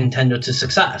drives Nintendo to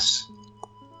success.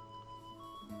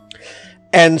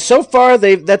 And so far,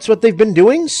 that's what they've been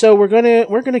doing. So we're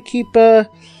gonna keep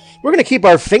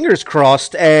our fingers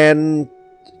crossed and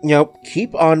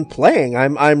keep on playing.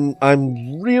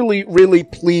 I'm really, really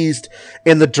pleased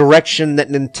in the direction that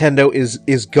Nintendo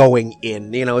is going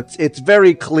in. It's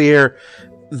very clear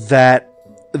that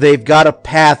they've got a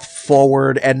path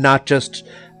forward and not just.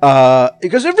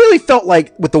 Because it really felt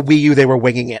like with the Wii U they were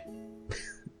winging it.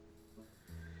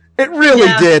 It really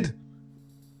did.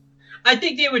 I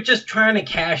think they were just trying to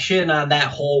cash in on that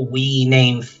whole Wii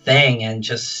name thing and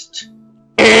just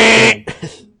didn't.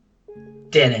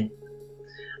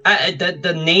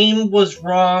 The name was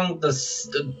wrong.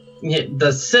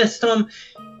 The system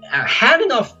had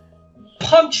enough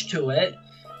punch to it.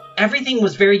 Everything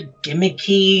was very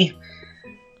gimmicky.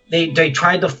 They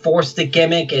tried to force the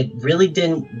gimmick. It really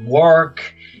didn't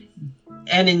work.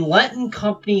 And in letting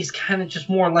companies kind of just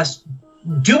more or less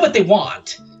do what they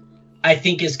want, I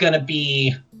think is going to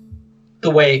be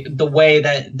the way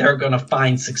that they're going to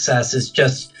find success. Is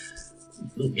just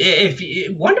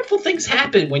if wonderful things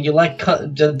happen when you let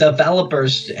the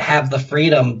developers have the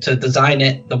freedom to design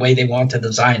it the way they want to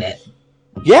design it.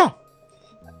 Yeah,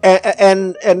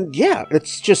 and yeah,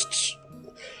 it's just.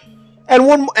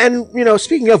 And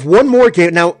speaking of one more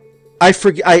game, now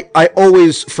I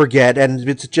always forget, and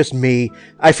it's just me.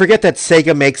 I forget that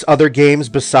Sega makes other games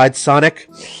besides Sonic.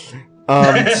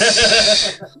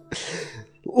 Because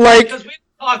we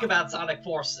talk about Sonic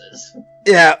Forces.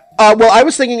 Yeah. Well, I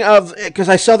was thinking of, because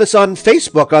I saw this on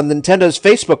Facebook, on Nintendo's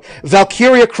Facebook,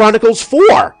 Valkyria Chronicles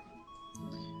 4.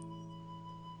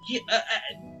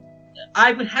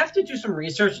 I would have to do some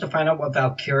research to find out what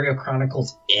Valkyria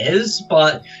Chronicles is,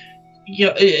 but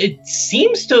it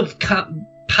seems to have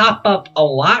pop up a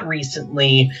lot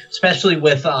recently, especially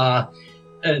with the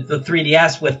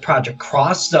 3DS with Project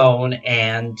Cross Zone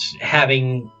and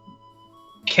having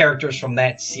characters from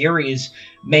that series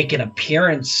make an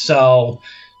appearance. So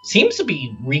seems to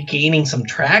be regaining some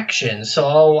traction.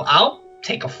 So I'll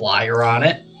take a flyer on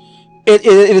it. It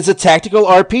is a tactical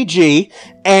RPG,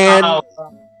 and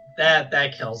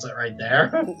that kills it right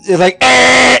there. It's like,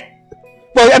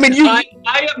 well, I mean,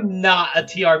 I am not a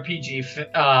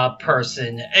TRPG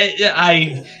person.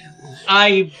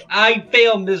 I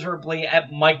fail miserably at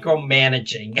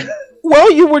micromanaging.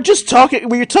 Well, you were just talking.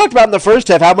 We talked about in the first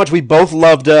half how much we both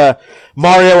loved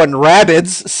Mario and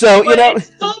Rabbids. So it's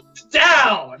thumbs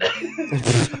down.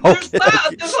 Okay.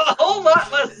 There's a whole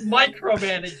lot less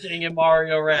micromanaging in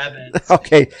Mario Rabbids.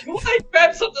 Okay. You want to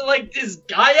grab something like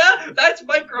Disgaea? That's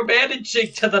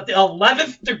micromanaging to the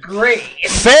 11th degree.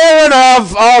 Fair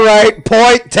enough. All right.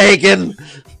 Point taken.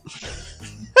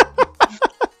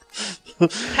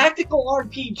 Tactical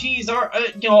RPGs are,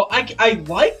 I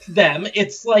like them.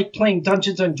 It's like playing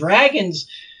Dungeons and Dragons,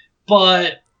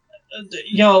 but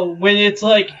when it's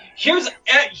like, here's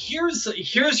here's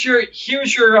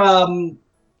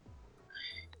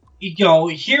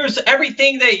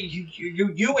everything that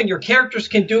you and your characters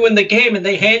can do in the game, and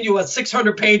they hand you a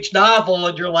 600-page novel,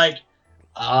 and you're like,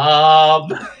 All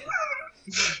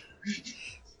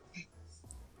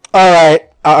right.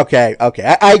 Okay.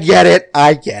 I get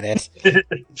it.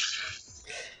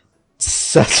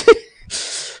 So,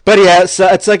 but yeah, so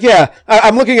it's like, yeah,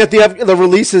 I'm looking at the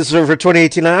releases for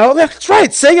 2018. Oh, that's right.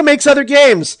 Sega makes other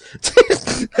games.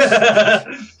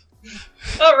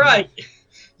 All right.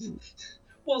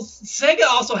 Well, Sega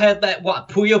also had that,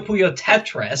 Puyo Puyo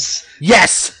Tetris.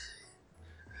 Yes!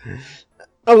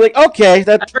 I was like, okay,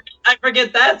 I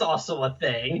forget that's also a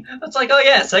thing. It's like, oh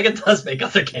yeah, Sega does make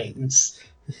other games.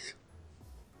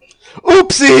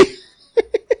 Oopsie!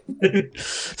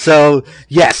 So,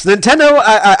 yes, Nintendo,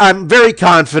 I'm very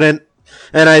confident,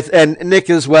 and Nick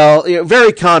as well,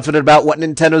 very confident about what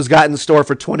Nintendo's got in store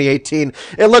for 2018.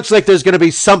 It looks like there's going to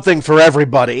be something for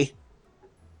everybody.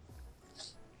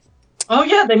 Oh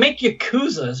yeah, they make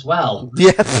Yakuza as well.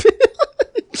 Yeah.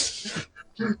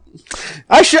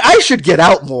 I should get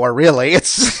out more, really.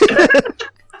 It's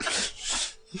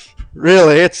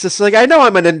really, it's just like, I know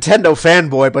I'm a Nintendo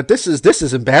fanboy, but this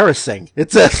is embarrassing.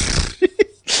 It's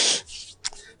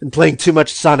been playing too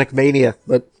much Sonic Mania,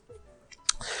 but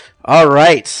all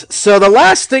right. So the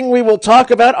last thing we will talk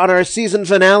about on our season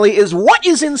finale is what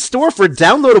is in store for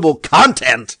downloadable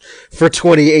content for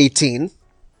 2018.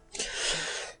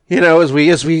 As we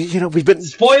we've been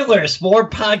spoilers, more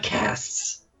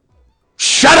podcasts.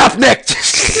 Shut up, Nick.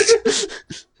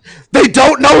 They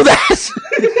don't know that.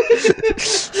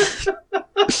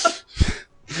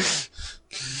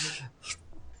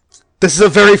 This is a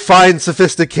very fine,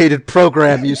 sophisticated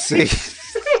program, you see.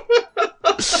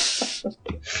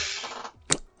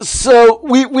 So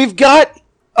we've got.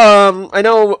 I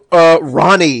know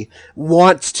Ronnie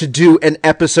wants to do an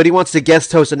episode. He wants to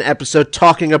guest host an episode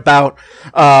talking about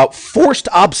forced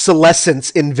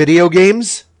obsolescence in video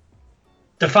games.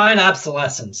 Define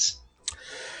obsolescence.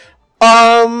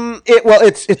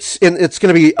 It's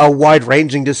going to be a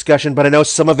wide-ranging discussion, but I know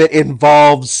some of it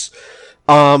involves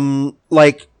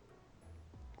like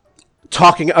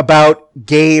talking about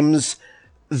games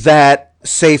that,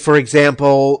 say, for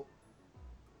example,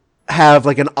 have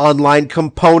like an online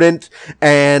component,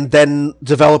 and then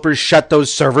developers shut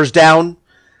those servers down,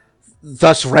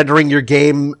 thus rendering your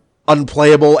game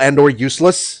unplayable and or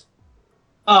useless.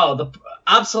 Oh, the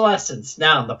obsolescence.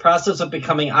 Now, the process of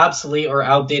becoming obsolete or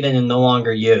outdated and no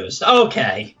longer used.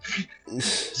 Okay.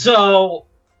 So,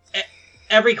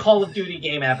 every Call of Duty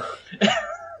game ever.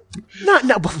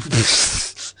 No.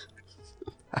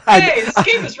 Hey, this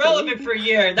game was relevant for a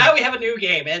year. Now we have a new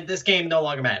game, and this game no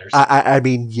longer matters. I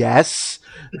mean, yes.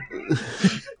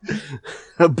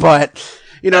 But,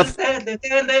 yeah,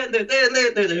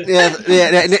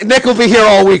 Nick will be here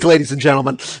all week, ladies and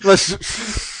gentlemen.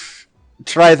 Let's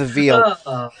try the veal.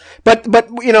 But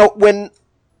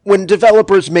when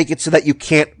developers make it so that you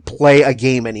can't play a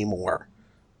game anymore.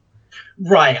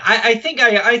 Right. I think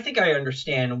I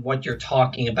understand what you're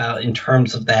talking about in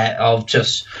terms of that, of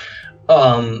just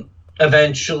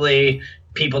eventually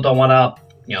people don't want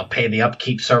to pay the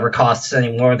upkeep server costs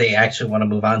anymore. They actually want to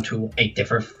move on to a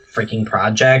different freaking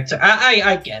project.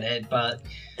 I get it, but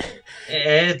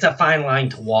it's a fine line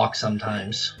to walk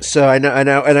sometimes. So I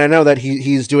know that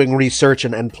he's doing research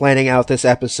and planning out this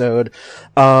episode.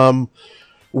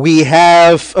 We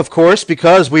have, of course,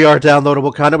 because we are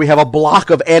downloadable content, we have a block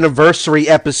of anniversary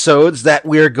episodes that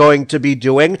we're going to be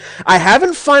doing. I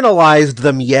haven't finalized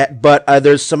them yet, but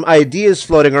there's some ideas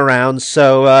floating around.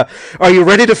 So, are you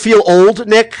ready to feel old,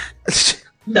 Nick?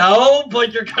 No,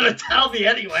 but you're going to tell me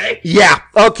anyway. Yeah,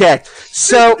 okay.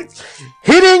 So,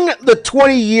 hitting the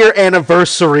 20-year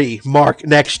anniversary mark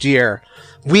next year,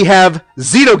 we have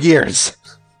Xenogears.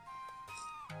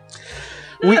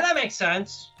 That makes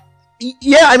sense.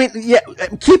 Yeah, I mean,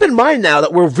 keep in mind now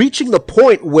that we're reaching the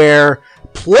point where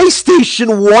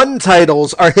PlayStation 1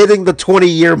 titles are hitting the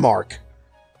 20-year mark.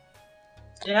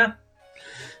 Yeah.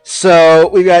 So,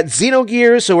 we got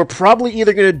Xenogears, so we're probably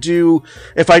either going to do,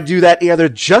 if I do that, either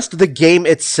just the game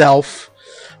itself,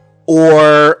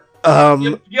 or...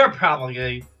 You're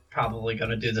probably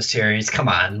going to do the series. Come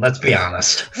on, let's be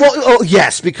honest. Well,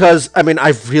 yes, because, I mean,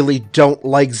 I really don't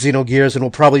like Xenogears, and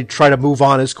we'll probably try to move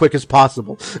on as quick as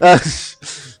possible.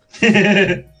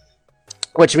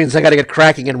 Which means I gotta get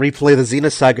cracking and replay the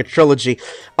Xenosaga trilogy.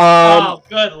 Oh,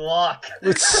 good luck.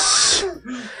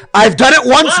 I've done it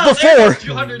once before.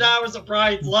 200 hours of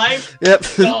Brian's life. Yep.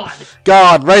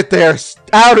 Gone, right there.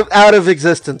 Out of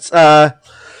existence.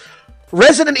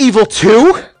 Resident Evil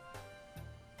 2.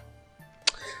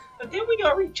 didn't we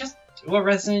already just do a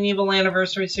Resident Evil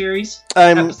anniversary series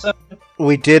episode?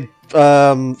 We did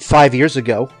 5 years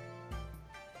ago.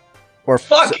 Or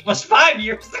it was 5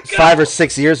 years ago. 5 or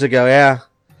 6 years ago, yeah.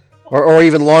 Or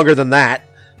even longer than that.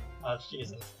 Oh,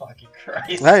 Jesus fucking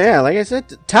Christ. Yeah, like I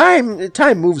said,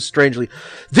 time moves strangely.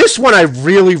 This one I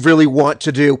really, really want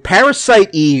to do. Parasite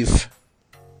Eve.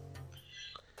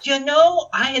 You know,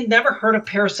 I had never heard of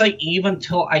Parasite Eve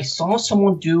until I saw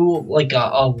someone do, like,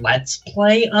 a Let's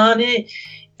Play on it.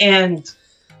 And,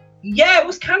 yeah, it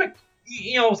was kind of...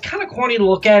 You know, it's kind of corny to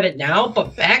look at it now,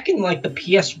 but back in, like, the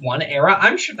PS1 era,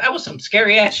 I'm sure that was some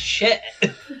scary-ass shit.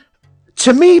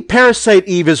 To me, Parasite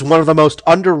Eve is one of the most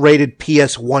underrated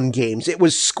PS1 games. It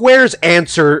was Square's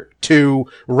answer to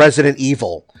Resident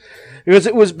Evil. Because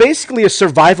it was basically a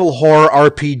survival horror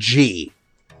RPG.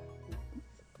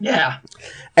 Yeah.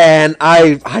 And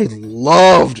I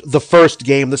loved the first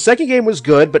game. The second game was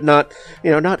good, but not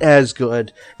as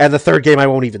good. And the third game I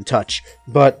won't even touch.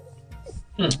 But...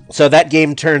 So that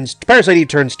game Parasite Eve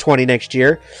turns 20 next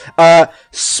year.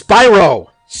 Spyro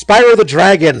the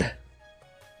Dragon.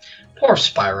 Poor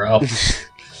Spyro.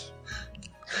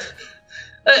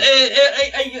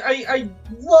 I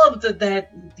loved the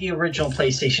original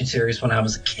PlayStation series when I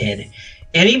was a kid.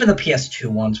 And even the PS2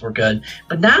 ones were good.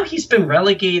 But now he's been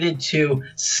relegated to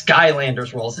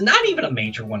Skylanders roles, and not even a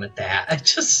major one at that. I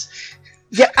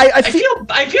feel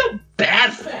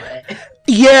bad for it.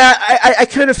 Yeah, I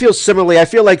kind of feel similarly. I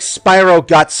feel like Spyro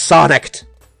got Sonicked.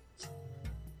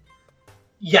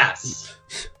 Yes.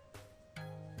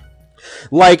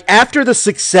 Like, after the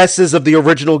successes of the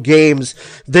original games,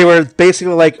 they were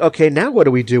basically like, okay, now what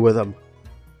do we do with them?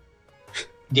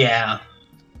 Yeah.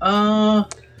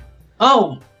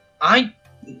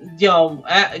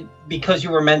 Because you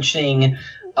were mentioning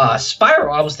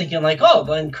Spyro, I was thinking like, oh,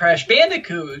 then Crash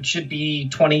Bandicoot should be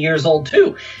 20 years old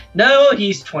too. No,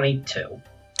 he's 22.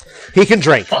 He can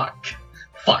drink. Fuck.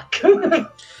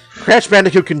 Crash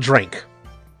Bandicoot can drink.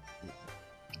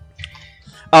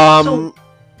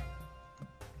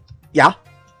 Yeah?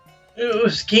 It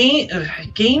was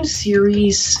game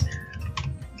series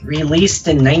released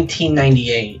in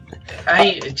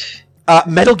 1998.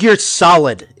 Metal Gear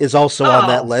Solid is also on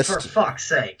that list. For fuck's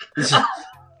sake.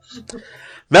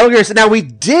 Metal Gear. Now, we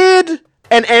did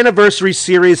an anniversary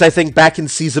series, I think, back in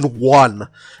season 1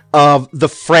 of the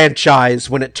franchise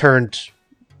when it turned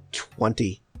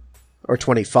 20 or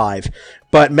 25.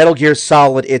 But Metal Gear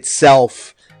Solid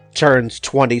itself turns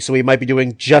 20, so we might be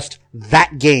doing just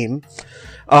that game.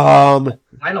 Final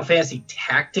Fantasy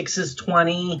Tactics is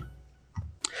 20.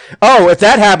 Oh, if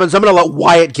that happens, I'm going to let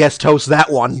Wyatt guest host that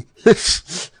one.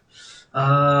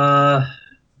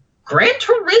 Gran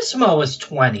Turismo is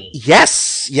 20.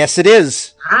 Yes, it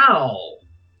is. Wow.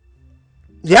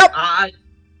 Yep.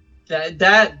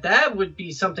 That would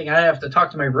be something I'd have to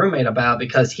talk to my roommate about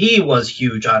because he was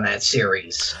huge on that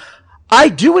series. I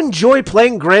do enjoy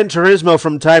playing Gran Turismo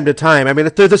from time to time. I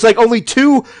mean, there's like only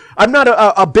two. I'm not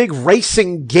a big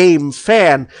racing game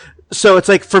fan, so it's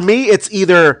like for me, it's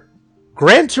either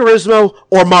Gran Turismo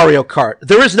or Mario Kart.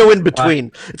 There is no in between.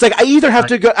 Right. It's like I either have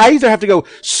to go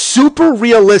super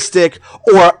realistic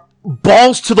or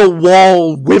balls to the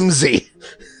wall whimsy.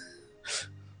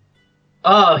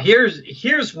 Oh,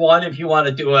 here's one if you want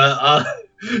to do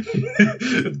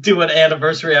do an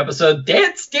anniversary episode.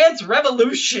 Dance Dance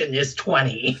Revolution is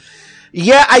 20.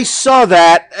 Yeah, I saw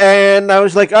that, and I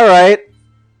was like, all right.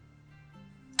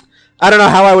 I don't know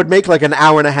how I would make like an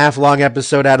hour and a half long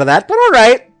episode out of that, but all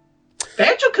right.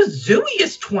 Banjo-Kazooie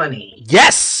is 20.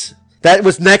 Yes! That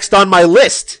was next on my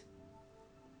list.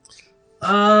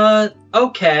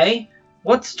 Okay.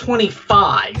 What's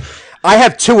 25? I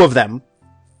have two of them.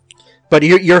 But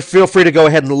you're feel free to go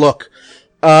ahead and look.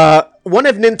 One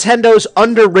of Nintendo's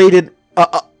underrated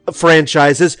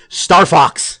franchises, Star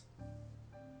Fox.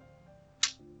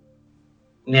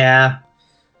 Yeah.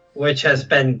 Which has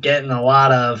been getting a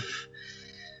lot of...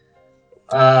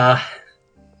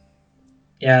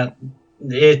 Yeah.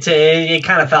 It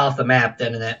kind of fell off the map,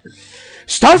 didn't it?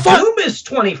 Star Fox... Doom is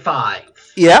 25.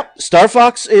 Yep. Star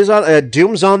Fox is on...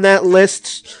 Doom's on that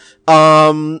list.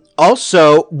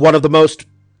 Also, one of the most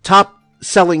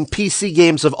top-selling PC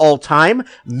games of all time,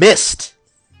 Myst.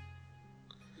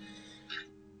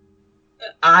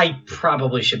 I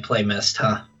probably should play Myst,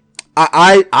 huh?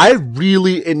 I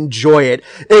really enjoy it.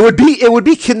 It would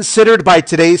be considered by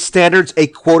today's standards a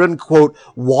quote-unquote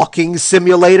walking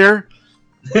simulator.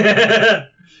 But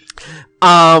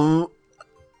I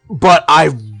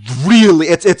really,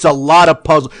 it's a lot of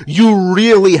puzzle. You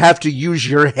really have to use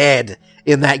your head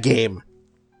in that game.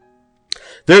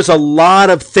 There's a lot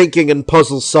of thinking and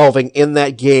puzzle solving in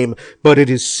that game, but it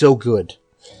is so good.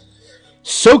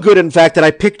 So good, in fact, that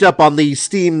I picked up on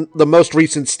the most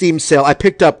recent Steam sale, I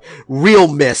picked up Real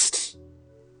Mist,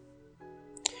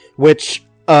 which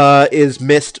is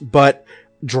Myst, but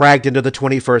dragged into the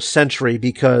 21st century,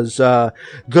 because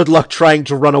good luck trying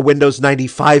to run a Windows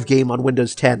 95 game on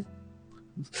Windows 10.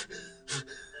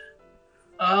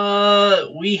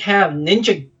 We have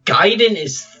Ninja Gaiden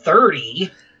is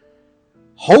 30.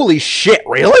 Holy shit,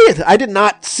 really? I did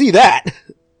not see that.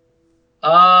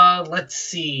 Let's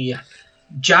see.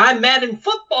 John Madden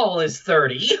Football is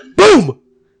 30. Boom!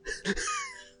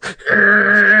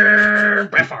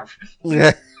 Brett Favre.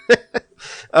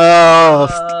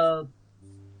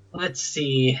 Let's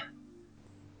see.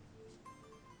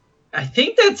 I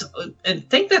think that's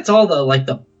all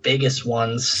the biggest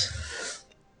ones.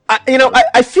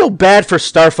 I feel bad for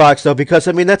Star Fox, though, because,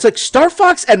 that's like Star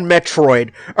Fox and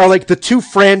Metroid are like the two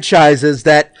franchises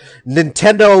that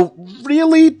Nintendo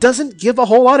really doesn't give a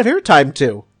whole lot of airtime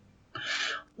to.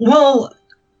 Well,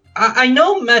 I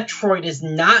know Metroid is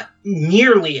not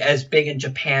nearly as big in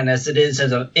Japan as it is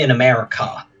in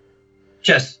America.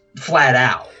 Just flat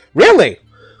out. Really?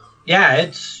 Yeah,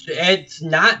 it's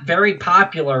not very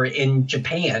popular in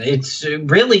Japan. It's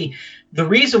really... The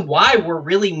reason why we're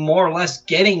really more or less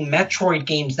getting Metroid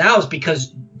games now is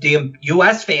because the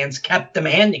US fans kept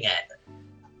demanding it.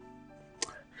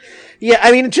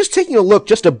 Yeah, just taking a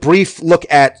brief look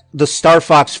at the Star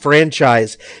Fox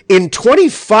franchise. In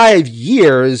 25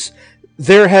 years,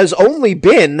 there has only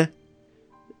been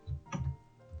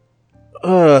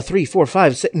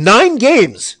 9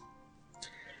 games.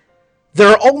 There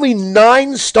are only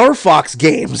 9 Star Fox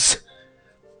games.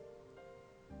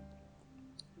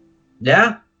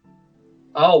 Yeah?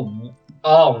 Oh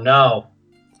no.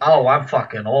 Oh, I'm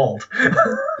fucking old.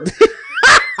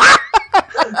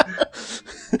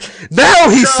 Now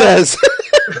he says.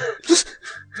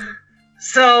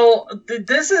 So,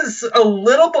 this is a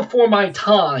little before my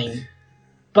time,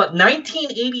 but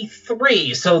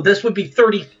 1983, so this would be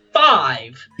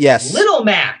 35. Yes. Little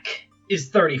Mac is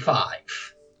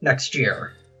 35 next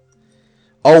year.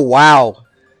 Oh, wow.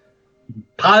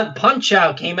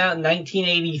 Punch-Out came out in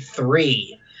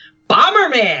 1983.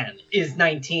 Bomberman is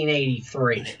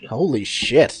 1983. Holy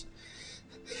shit.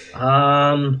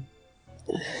 Let's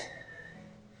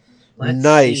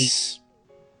see.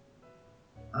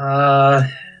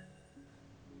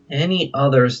 Any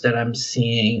others that I'm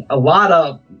seeing? A lot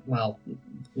of,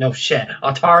 no shit,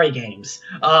 Atari games.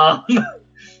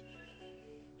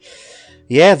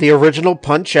 Yeah, the original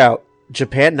Punch-Out.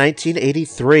 Japan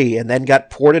 1983, and then got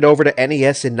ported over to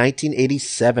NES in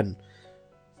 1987.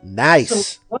 Nice.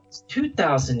 So what's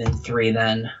 2003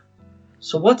 then?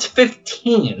 So what's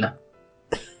 15?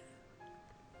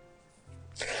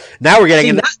 Now we're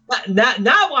getting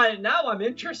now I'm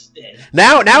interested.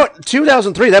 Now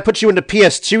 2003, that puts you into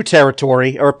PS2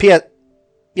 territory, or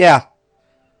yeah,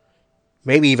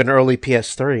 maybe even early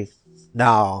PS3.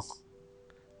 No,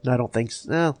 I don't think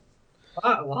so. No.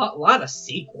 A lot of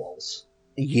sequels.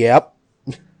 Yep.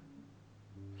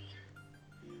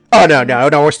 Oh no!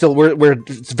 We're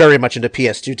very much into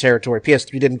PS2 territory.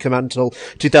 PS3 didn't come out until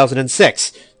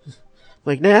 2006.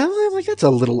 That's a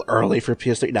little early for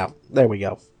PS3. No, there we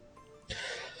go.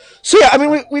 So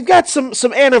yeah, we've got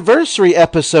some anniversary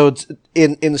episodes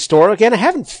in store. Again, I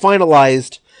haven't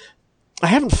finalized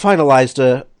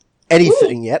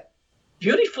anything yet.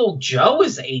 Beautiful Joe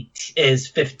is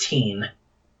 15.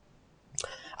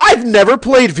 I've never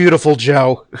played Beautiful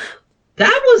Joe.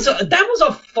 That was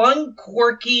a fun,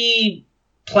 quirky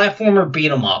platformer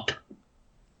beat 'em up.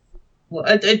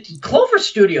 Clover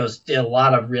Studios did a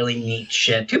lot of really neat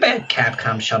shit. Too bad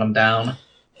Capcom shut them down.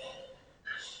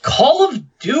 Call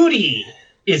of Duty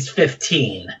is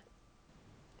 15.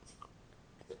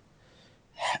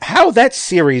 How that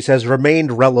series has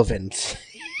remained relevant.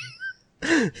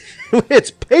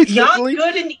 It's basically... Beyond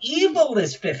Good and Evil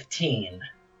is 15.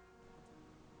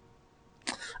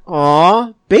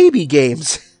 Aw, baby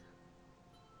games.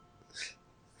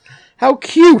 How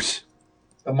cute.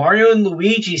 The Mario and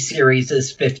Luigi series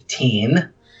is 15.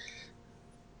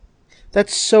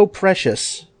 That's so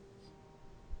precious.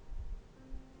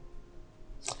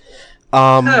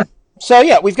 So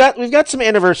yeah, we've got some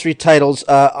anniversary titles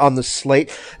on the slate.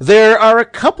 There are a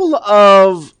couple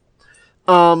of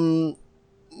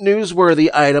newsworthy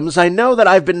items. I know that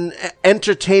I've been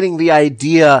entertaining the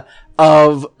idea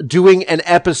of doing an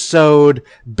episode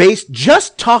based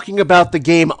just talking about the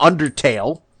game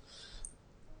Undertale.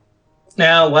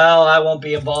 Now, well, I won't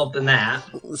be involved in that.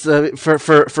 So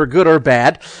for good or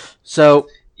bad. So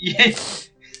yeah.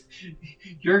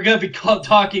 you're going to be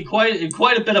talking quite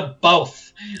a bit of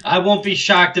both. I won't be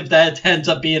shocked if that ends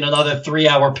up being another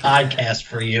 3-hour podcast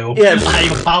for you. Yeah. I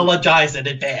apologize in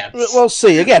advance. We'll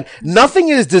see. Again, nothing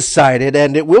is decided,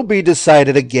 and it will be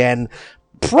decided again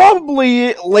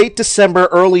probably late December,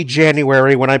 early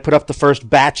January, when I put up the first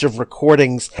batch of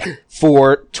recordings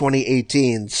for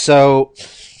 2018. So,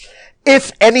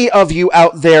 if any of you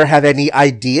out there have any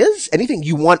ideas, anything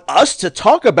you want us to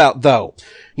talk about, though,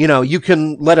 you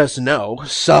can let us know.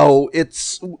 So,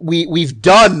 we've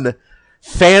done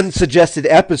fan-suggested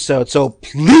episodes, so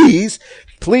please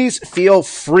feel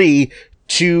free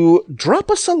to drop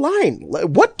us a line.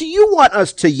 What do you want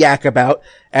us to yak about?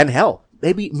 And hell,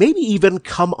 maybe even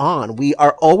come on. We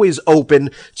are always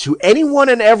open to anyone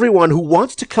and everyone who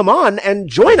wants to come on and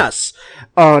join us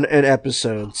on an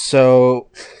episode. So,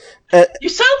 you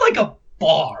sound like a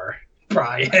bar,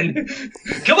 Brian.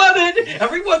 Come on in.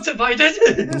 Everyone's invited.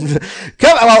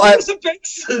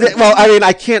 Well, I mean,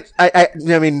 I can't. I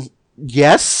mean,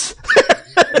 yes.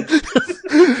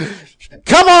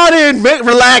 Come on in,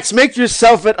 relax, make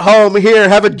yourself at home. Here,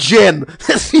 have a gin.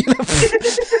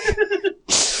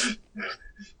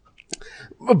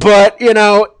 But,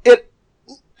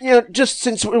 just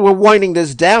since we're winding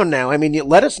this down now, I mean,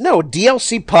 let us know.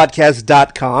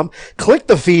 DLCpodcast.com. Click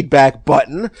the feedback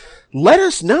button. Let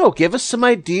us know. Give us some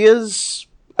ideas.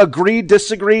 Agree,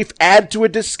 disagree, add to a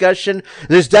discussion.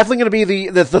 There's definitely going to be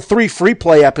the 3 free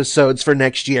play episodes for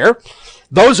next year.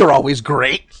 Those are always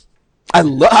great. I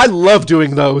love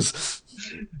doing those.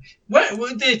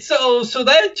 So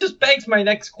that just begs my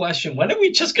next question. When are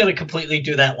we just going to completely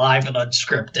do that live and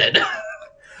unscripted?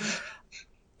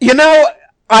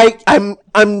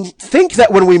 I'm think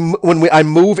that when I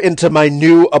move into my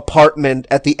new apartment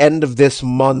at the end of this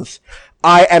month,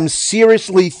 I am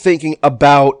seriously thinking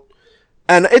about,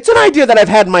 and it's an idea that I've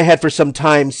had in my head for some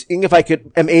time, seeing if I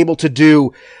am able to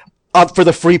do for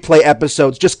the free play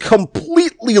episodes just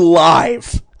completely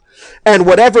live, and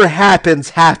whatever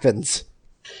happens.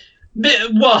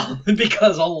 Well,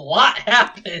 because a lot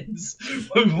happens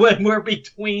when we're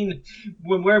between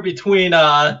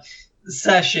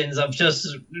sessions of just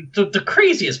the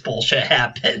craziest bullshit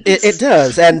happens. It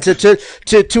does, and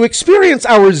to experience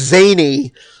our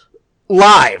zany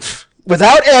live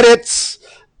without edits,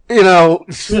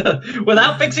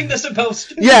 without fixing this in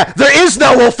post. Yeah, there is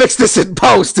no we'll fix this in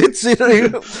post. It's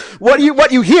what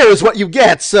you hear is what you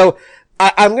get. So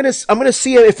I'm gonna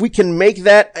see if we can make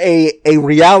that a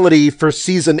reality for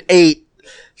season 8.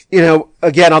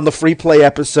 Again on the free play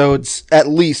episodes at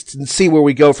least, and see where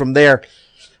we go from there.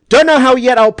 Don't know how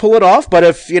yet I'll pull it off, but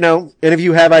if any of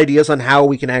you have ideas on how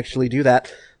we can actually do that,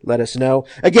 let us know.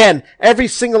 Again, every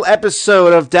single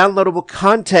episode of downloadable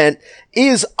content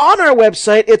is on our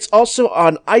website. It's also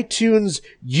on iTunes,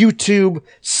 YouTube,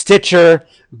 Stitcher,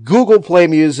 Google Play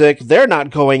Music. They're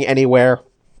not going anywhere.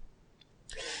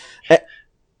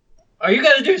 Are you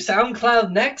going to do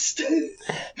SoundCloud next?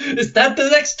 Is that the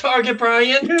next target,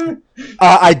 Brian?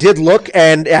 I did look,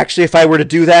 and actually, if I were to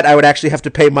do that, I would actually have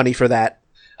to pay money for that.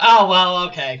 Oh, well,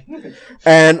 okay.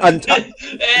 And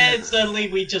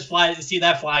suddenly we just see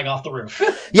that flying off the roof.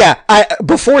 Yeah,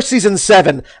 before season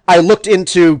 7, I looked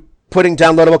into putting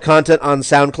downloadable content on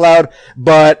SoundCloud,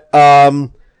 but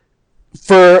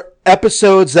for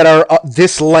episodes that are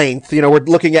this length, we're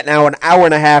looking at now an hour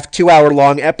and a half, 2-hour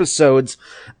long episodes,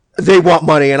 they want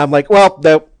money, and I'm like, well,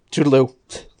 no, toodaloo.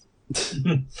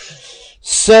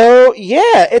 So,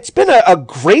 yeah, it's been a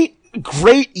great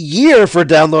year for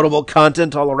downloadable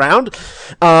content all around.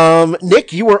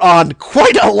 Nick, you were on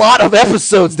quite a lot of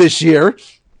episodes this year.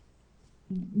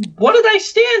 What did I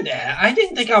stand at? I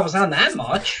didn't think I was on that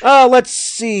much. Let's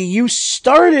see. You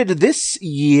started this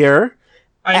year.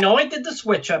 I know I did the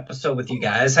Switch episode with you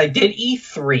guys. I did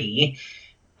E3.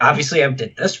 Obviously, I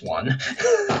did this one.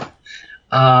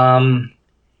 What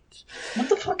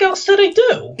the fuck else did I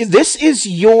do? This is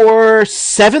your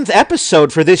 7th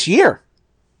episode for this year.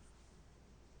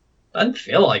 Doesn't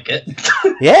feel like it.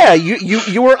 Yeah,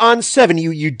 you were on 7.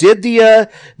 You did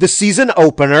the season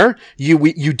opener.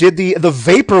 You did the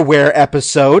vaporware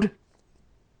episode.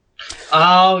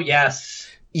 Oh yes,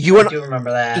 I do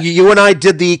remember that. You and I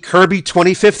did the Kirby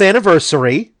 25th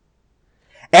anniversary,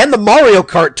 and the Mario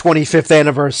Kart 25th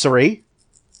anniversary.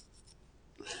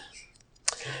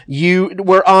 You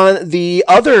were on the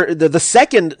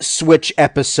second Switch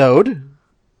episode.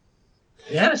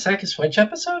 You had a second Switch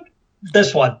episode?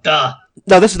 This one, duh.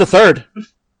 No, this is the third.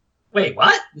 Wait,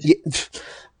 what? Yeah.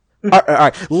 All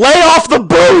right. Lay off the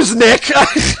booze, Nick!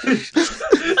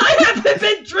 I haven't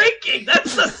been drinking.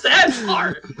 That's the sad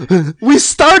part. We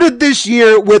started this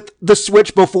year with the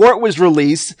Switch before it was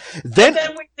released. Then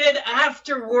we did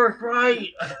afterward, right?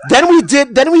 Then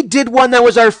we did one that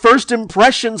was our first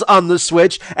impressions on the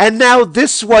Switch, and now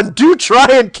this one. Do try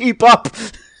and keep up.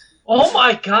 Oh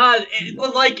my god!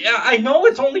 I know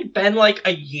it's only been like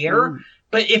a year,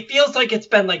 but it feels like it's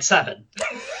been like 7.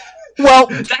 Well,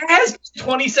 that has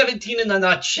 2017 in a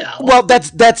nutshell. Well, that's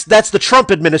the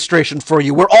Trump administration for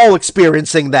you. We're all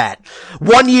experiencing that.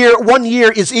 1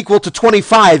 year is equal to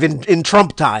 25 in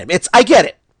Trump time. I get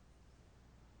it.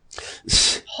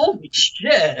 Holy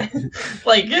shit.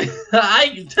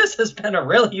 This has been a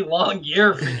really long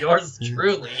year for yours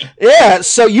truly. Yeah,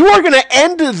 so you are going to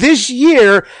end this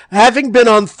year having been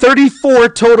on 34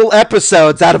 total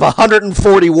episodes out of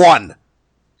 141.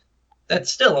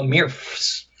 That's still a mere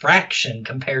fraction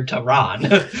compared to Ron.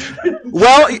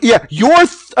 Well, yeah, you're going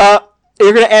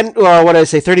to end, what did I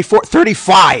say, 34?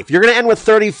 35. You're going to end with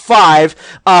 35.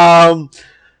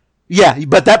 Yeah,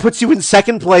 but that puts you in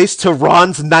second place to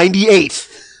Ron's 98.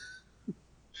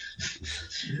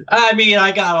 I mean,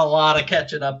 I got a lot of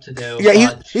catching up to do.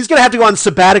 Yeah, he's going to have to go on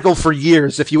sabbatical for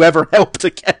years if you ever help to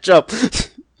catch up.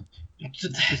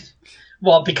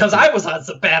 Well, because I was on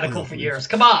sabbatical for years.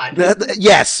 Come on.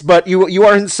 Yes, but you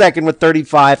are in second with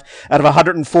 35 out of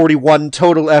 141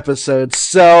 total episodes.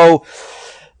 So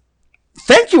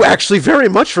thank you actually very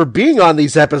much for being on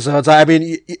these episodes. I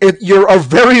mean, you're a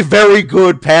very, very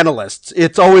good panelist.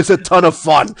 It's always a ton of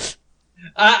fun.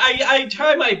 I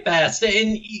try my best,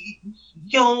 and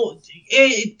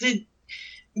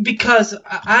because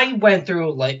I went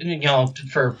through,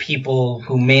 for people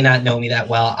who may not know me that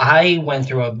well, I went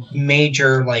through a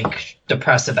major,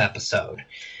 depressive episode.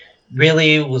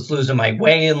 Really was losing my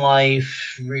way in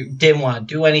life, didn't want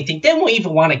to do anything, didn't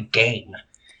even want to game.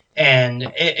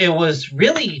 And it was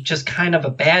really just kind of a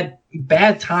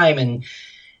bad time. And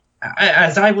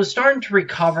as I was starting to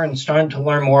recover and starting to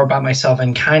learn more about myself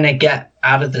and kind of get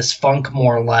out of this funk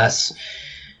more or less,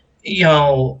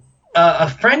 a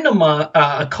friend of mine,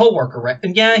 a coworker,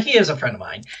 yeah, he is a friend of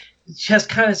mine, just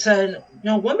kind of said,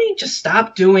 let me just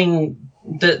stop doing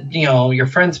your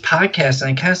friend's podcast.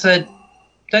 And I kind of said,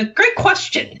 great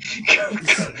question.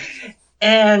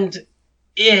 And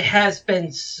it's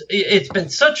been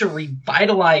such a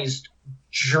revitalized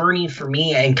journey for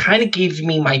me, and kind of gave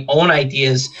me my own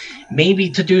ideas, maybe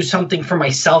to do something for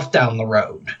myself down the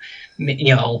road.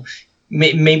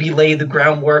 Maybe lay the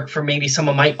groundwork for maybe some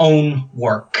of my own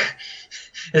work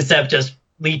instead of just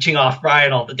leeching off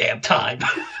Ryan all the damn time.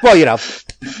 Well,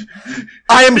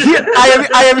 I am here.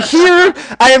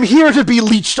 I am here to be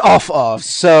leeched off of.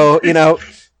 So that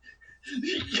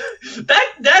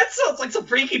sounds like some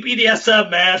freaky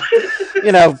BDSM, man.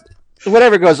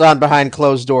 Whatever goes on behind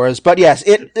closed doors. But yes,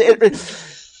 it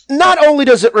not only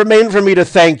does it remain for me to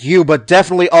thank you, but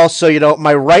definitely also,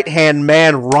 my right-hand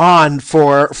man, Ron,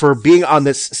 for being on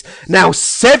this now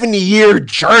 7-year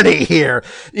journey here.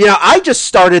 I just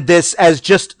started this as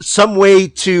just some way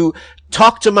to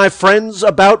talk to my friends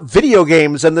about video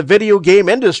games and the video game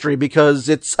industry because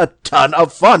it's a ton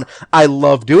of fun. I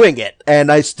love doing it,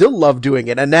 and I still love doing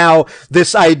it. And now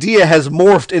this idea has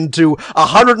morphed into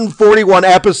 141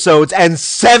 episodes and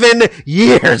 7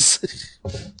 years.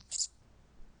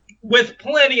 With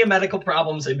plenty of medical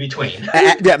problems in between.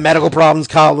 Yeah, medical problems,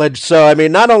 college. So, I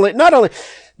mean, not only,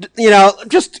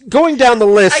 just going down the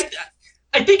list.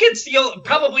 I think it's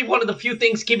probably one of the few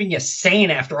things keeping you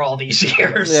sane after all these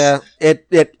years. Yeah,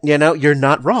 you're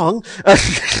not wrong.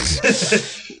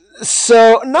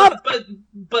 So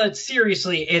but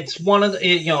seriously, it's one of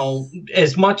the,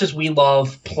 as much as we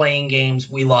love playing games,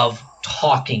 we love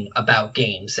talking about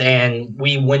games, and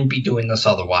we wouldn't be doing this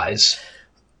otherwise.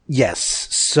 Yes.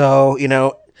 So,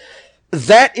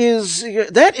 that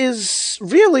is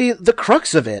really the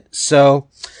crux of it. So,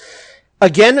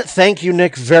 again, thank you,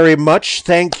 Nick, very much.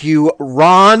 Thank you,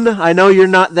 Ron. I know you're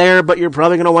not there, but you're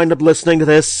probably going to wind up listening to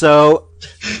this, so...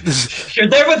 You're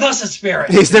there with us in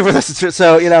spirit. He's there with us in spirit,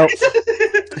 so,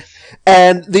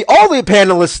 And all the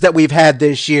panelists that we've had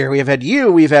this year, we've had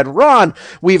you, we've had Ron,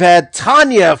 we've had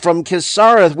Tanya from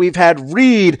Kisareth, we've had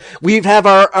Reed, we have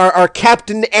our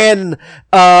Captain N,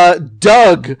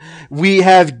 Doug, we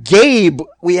have Gabe,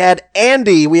 we had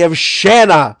Andy, we have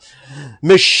Shanna,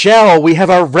 Michelle, we have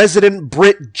our resident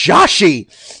Brit, Joshi,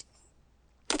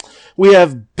 we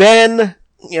have Ben,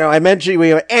 I mentioned, we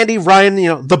have Andy,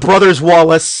 Ryan, the brothers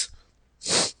Wallace.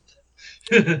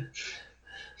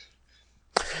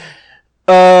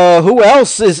 Who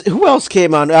else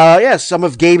came on? Some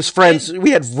of Gabe's friends.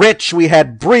 We had Rich, we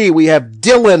had Bree, we have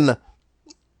Dylan,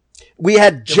 We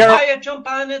had Did Wyatt jump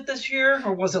on it this year,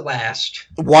 or was it last?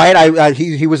 Wyatt,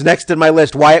 he was next in my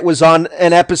list. Wyatt was on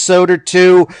an episode or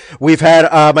two. We've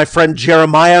had my friend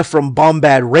Jeremiah from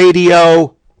Bombad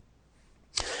Radio.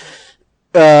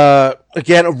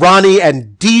 Again, Ronnie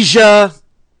and Deja.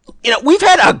 We've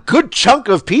had a good chunk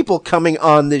of people coming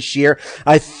on this year.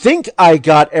 I think I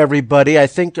got everybody. I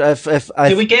think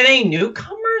did we get any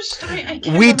newcomers? I can't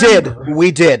remember.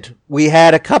 We did. We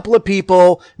had a couple of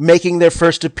people making their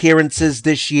first appearances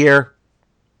this year.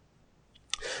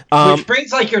 Which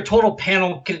brings your total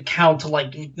panel count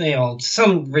to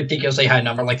some ridiculously high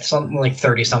number, something like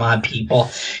 30 some odd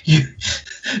people. You've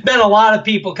been a lot of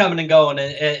people coming and going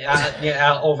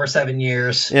over 7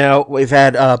 years. We've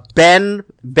had Ben.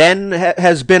 Ben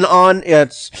has been on.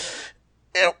 It's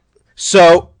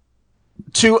so.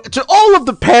 To all of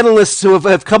the panelists who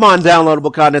have come on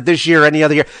Downloadable Content this year or any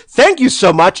other year, thank you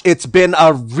so much. It's been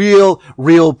a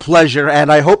real pleasure,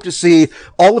 and I hope to see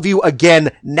all of you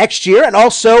again next year, and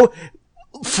also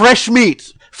fresh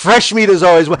meat. Fresh meat is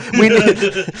always what we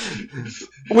need.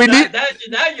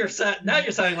 Now you're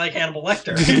sounding like Hannibal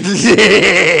Lecter.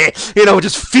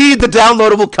 Just feed the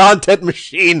Downloadable Content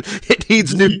machine.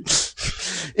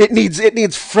 It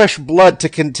needs fresh blood to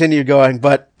continue going,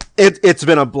 but it's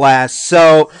been a blast.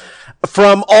 So,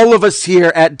 from all of us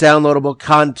here at Downloadable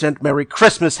Content, Merry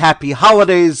Christmas, Happy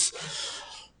Holidays.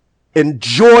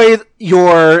 Enjoy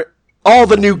all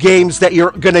the new games that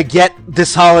you're gonna get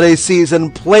this holiday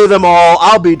season. Play them all.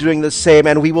 I'll be doing the same,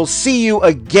 and we will see you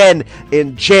again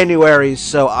in January.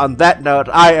 So, on that note,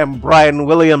 I am Brian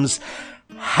Williams.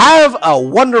 Have a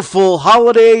wonderful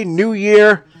holiday, New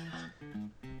Year.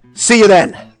 See you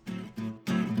then.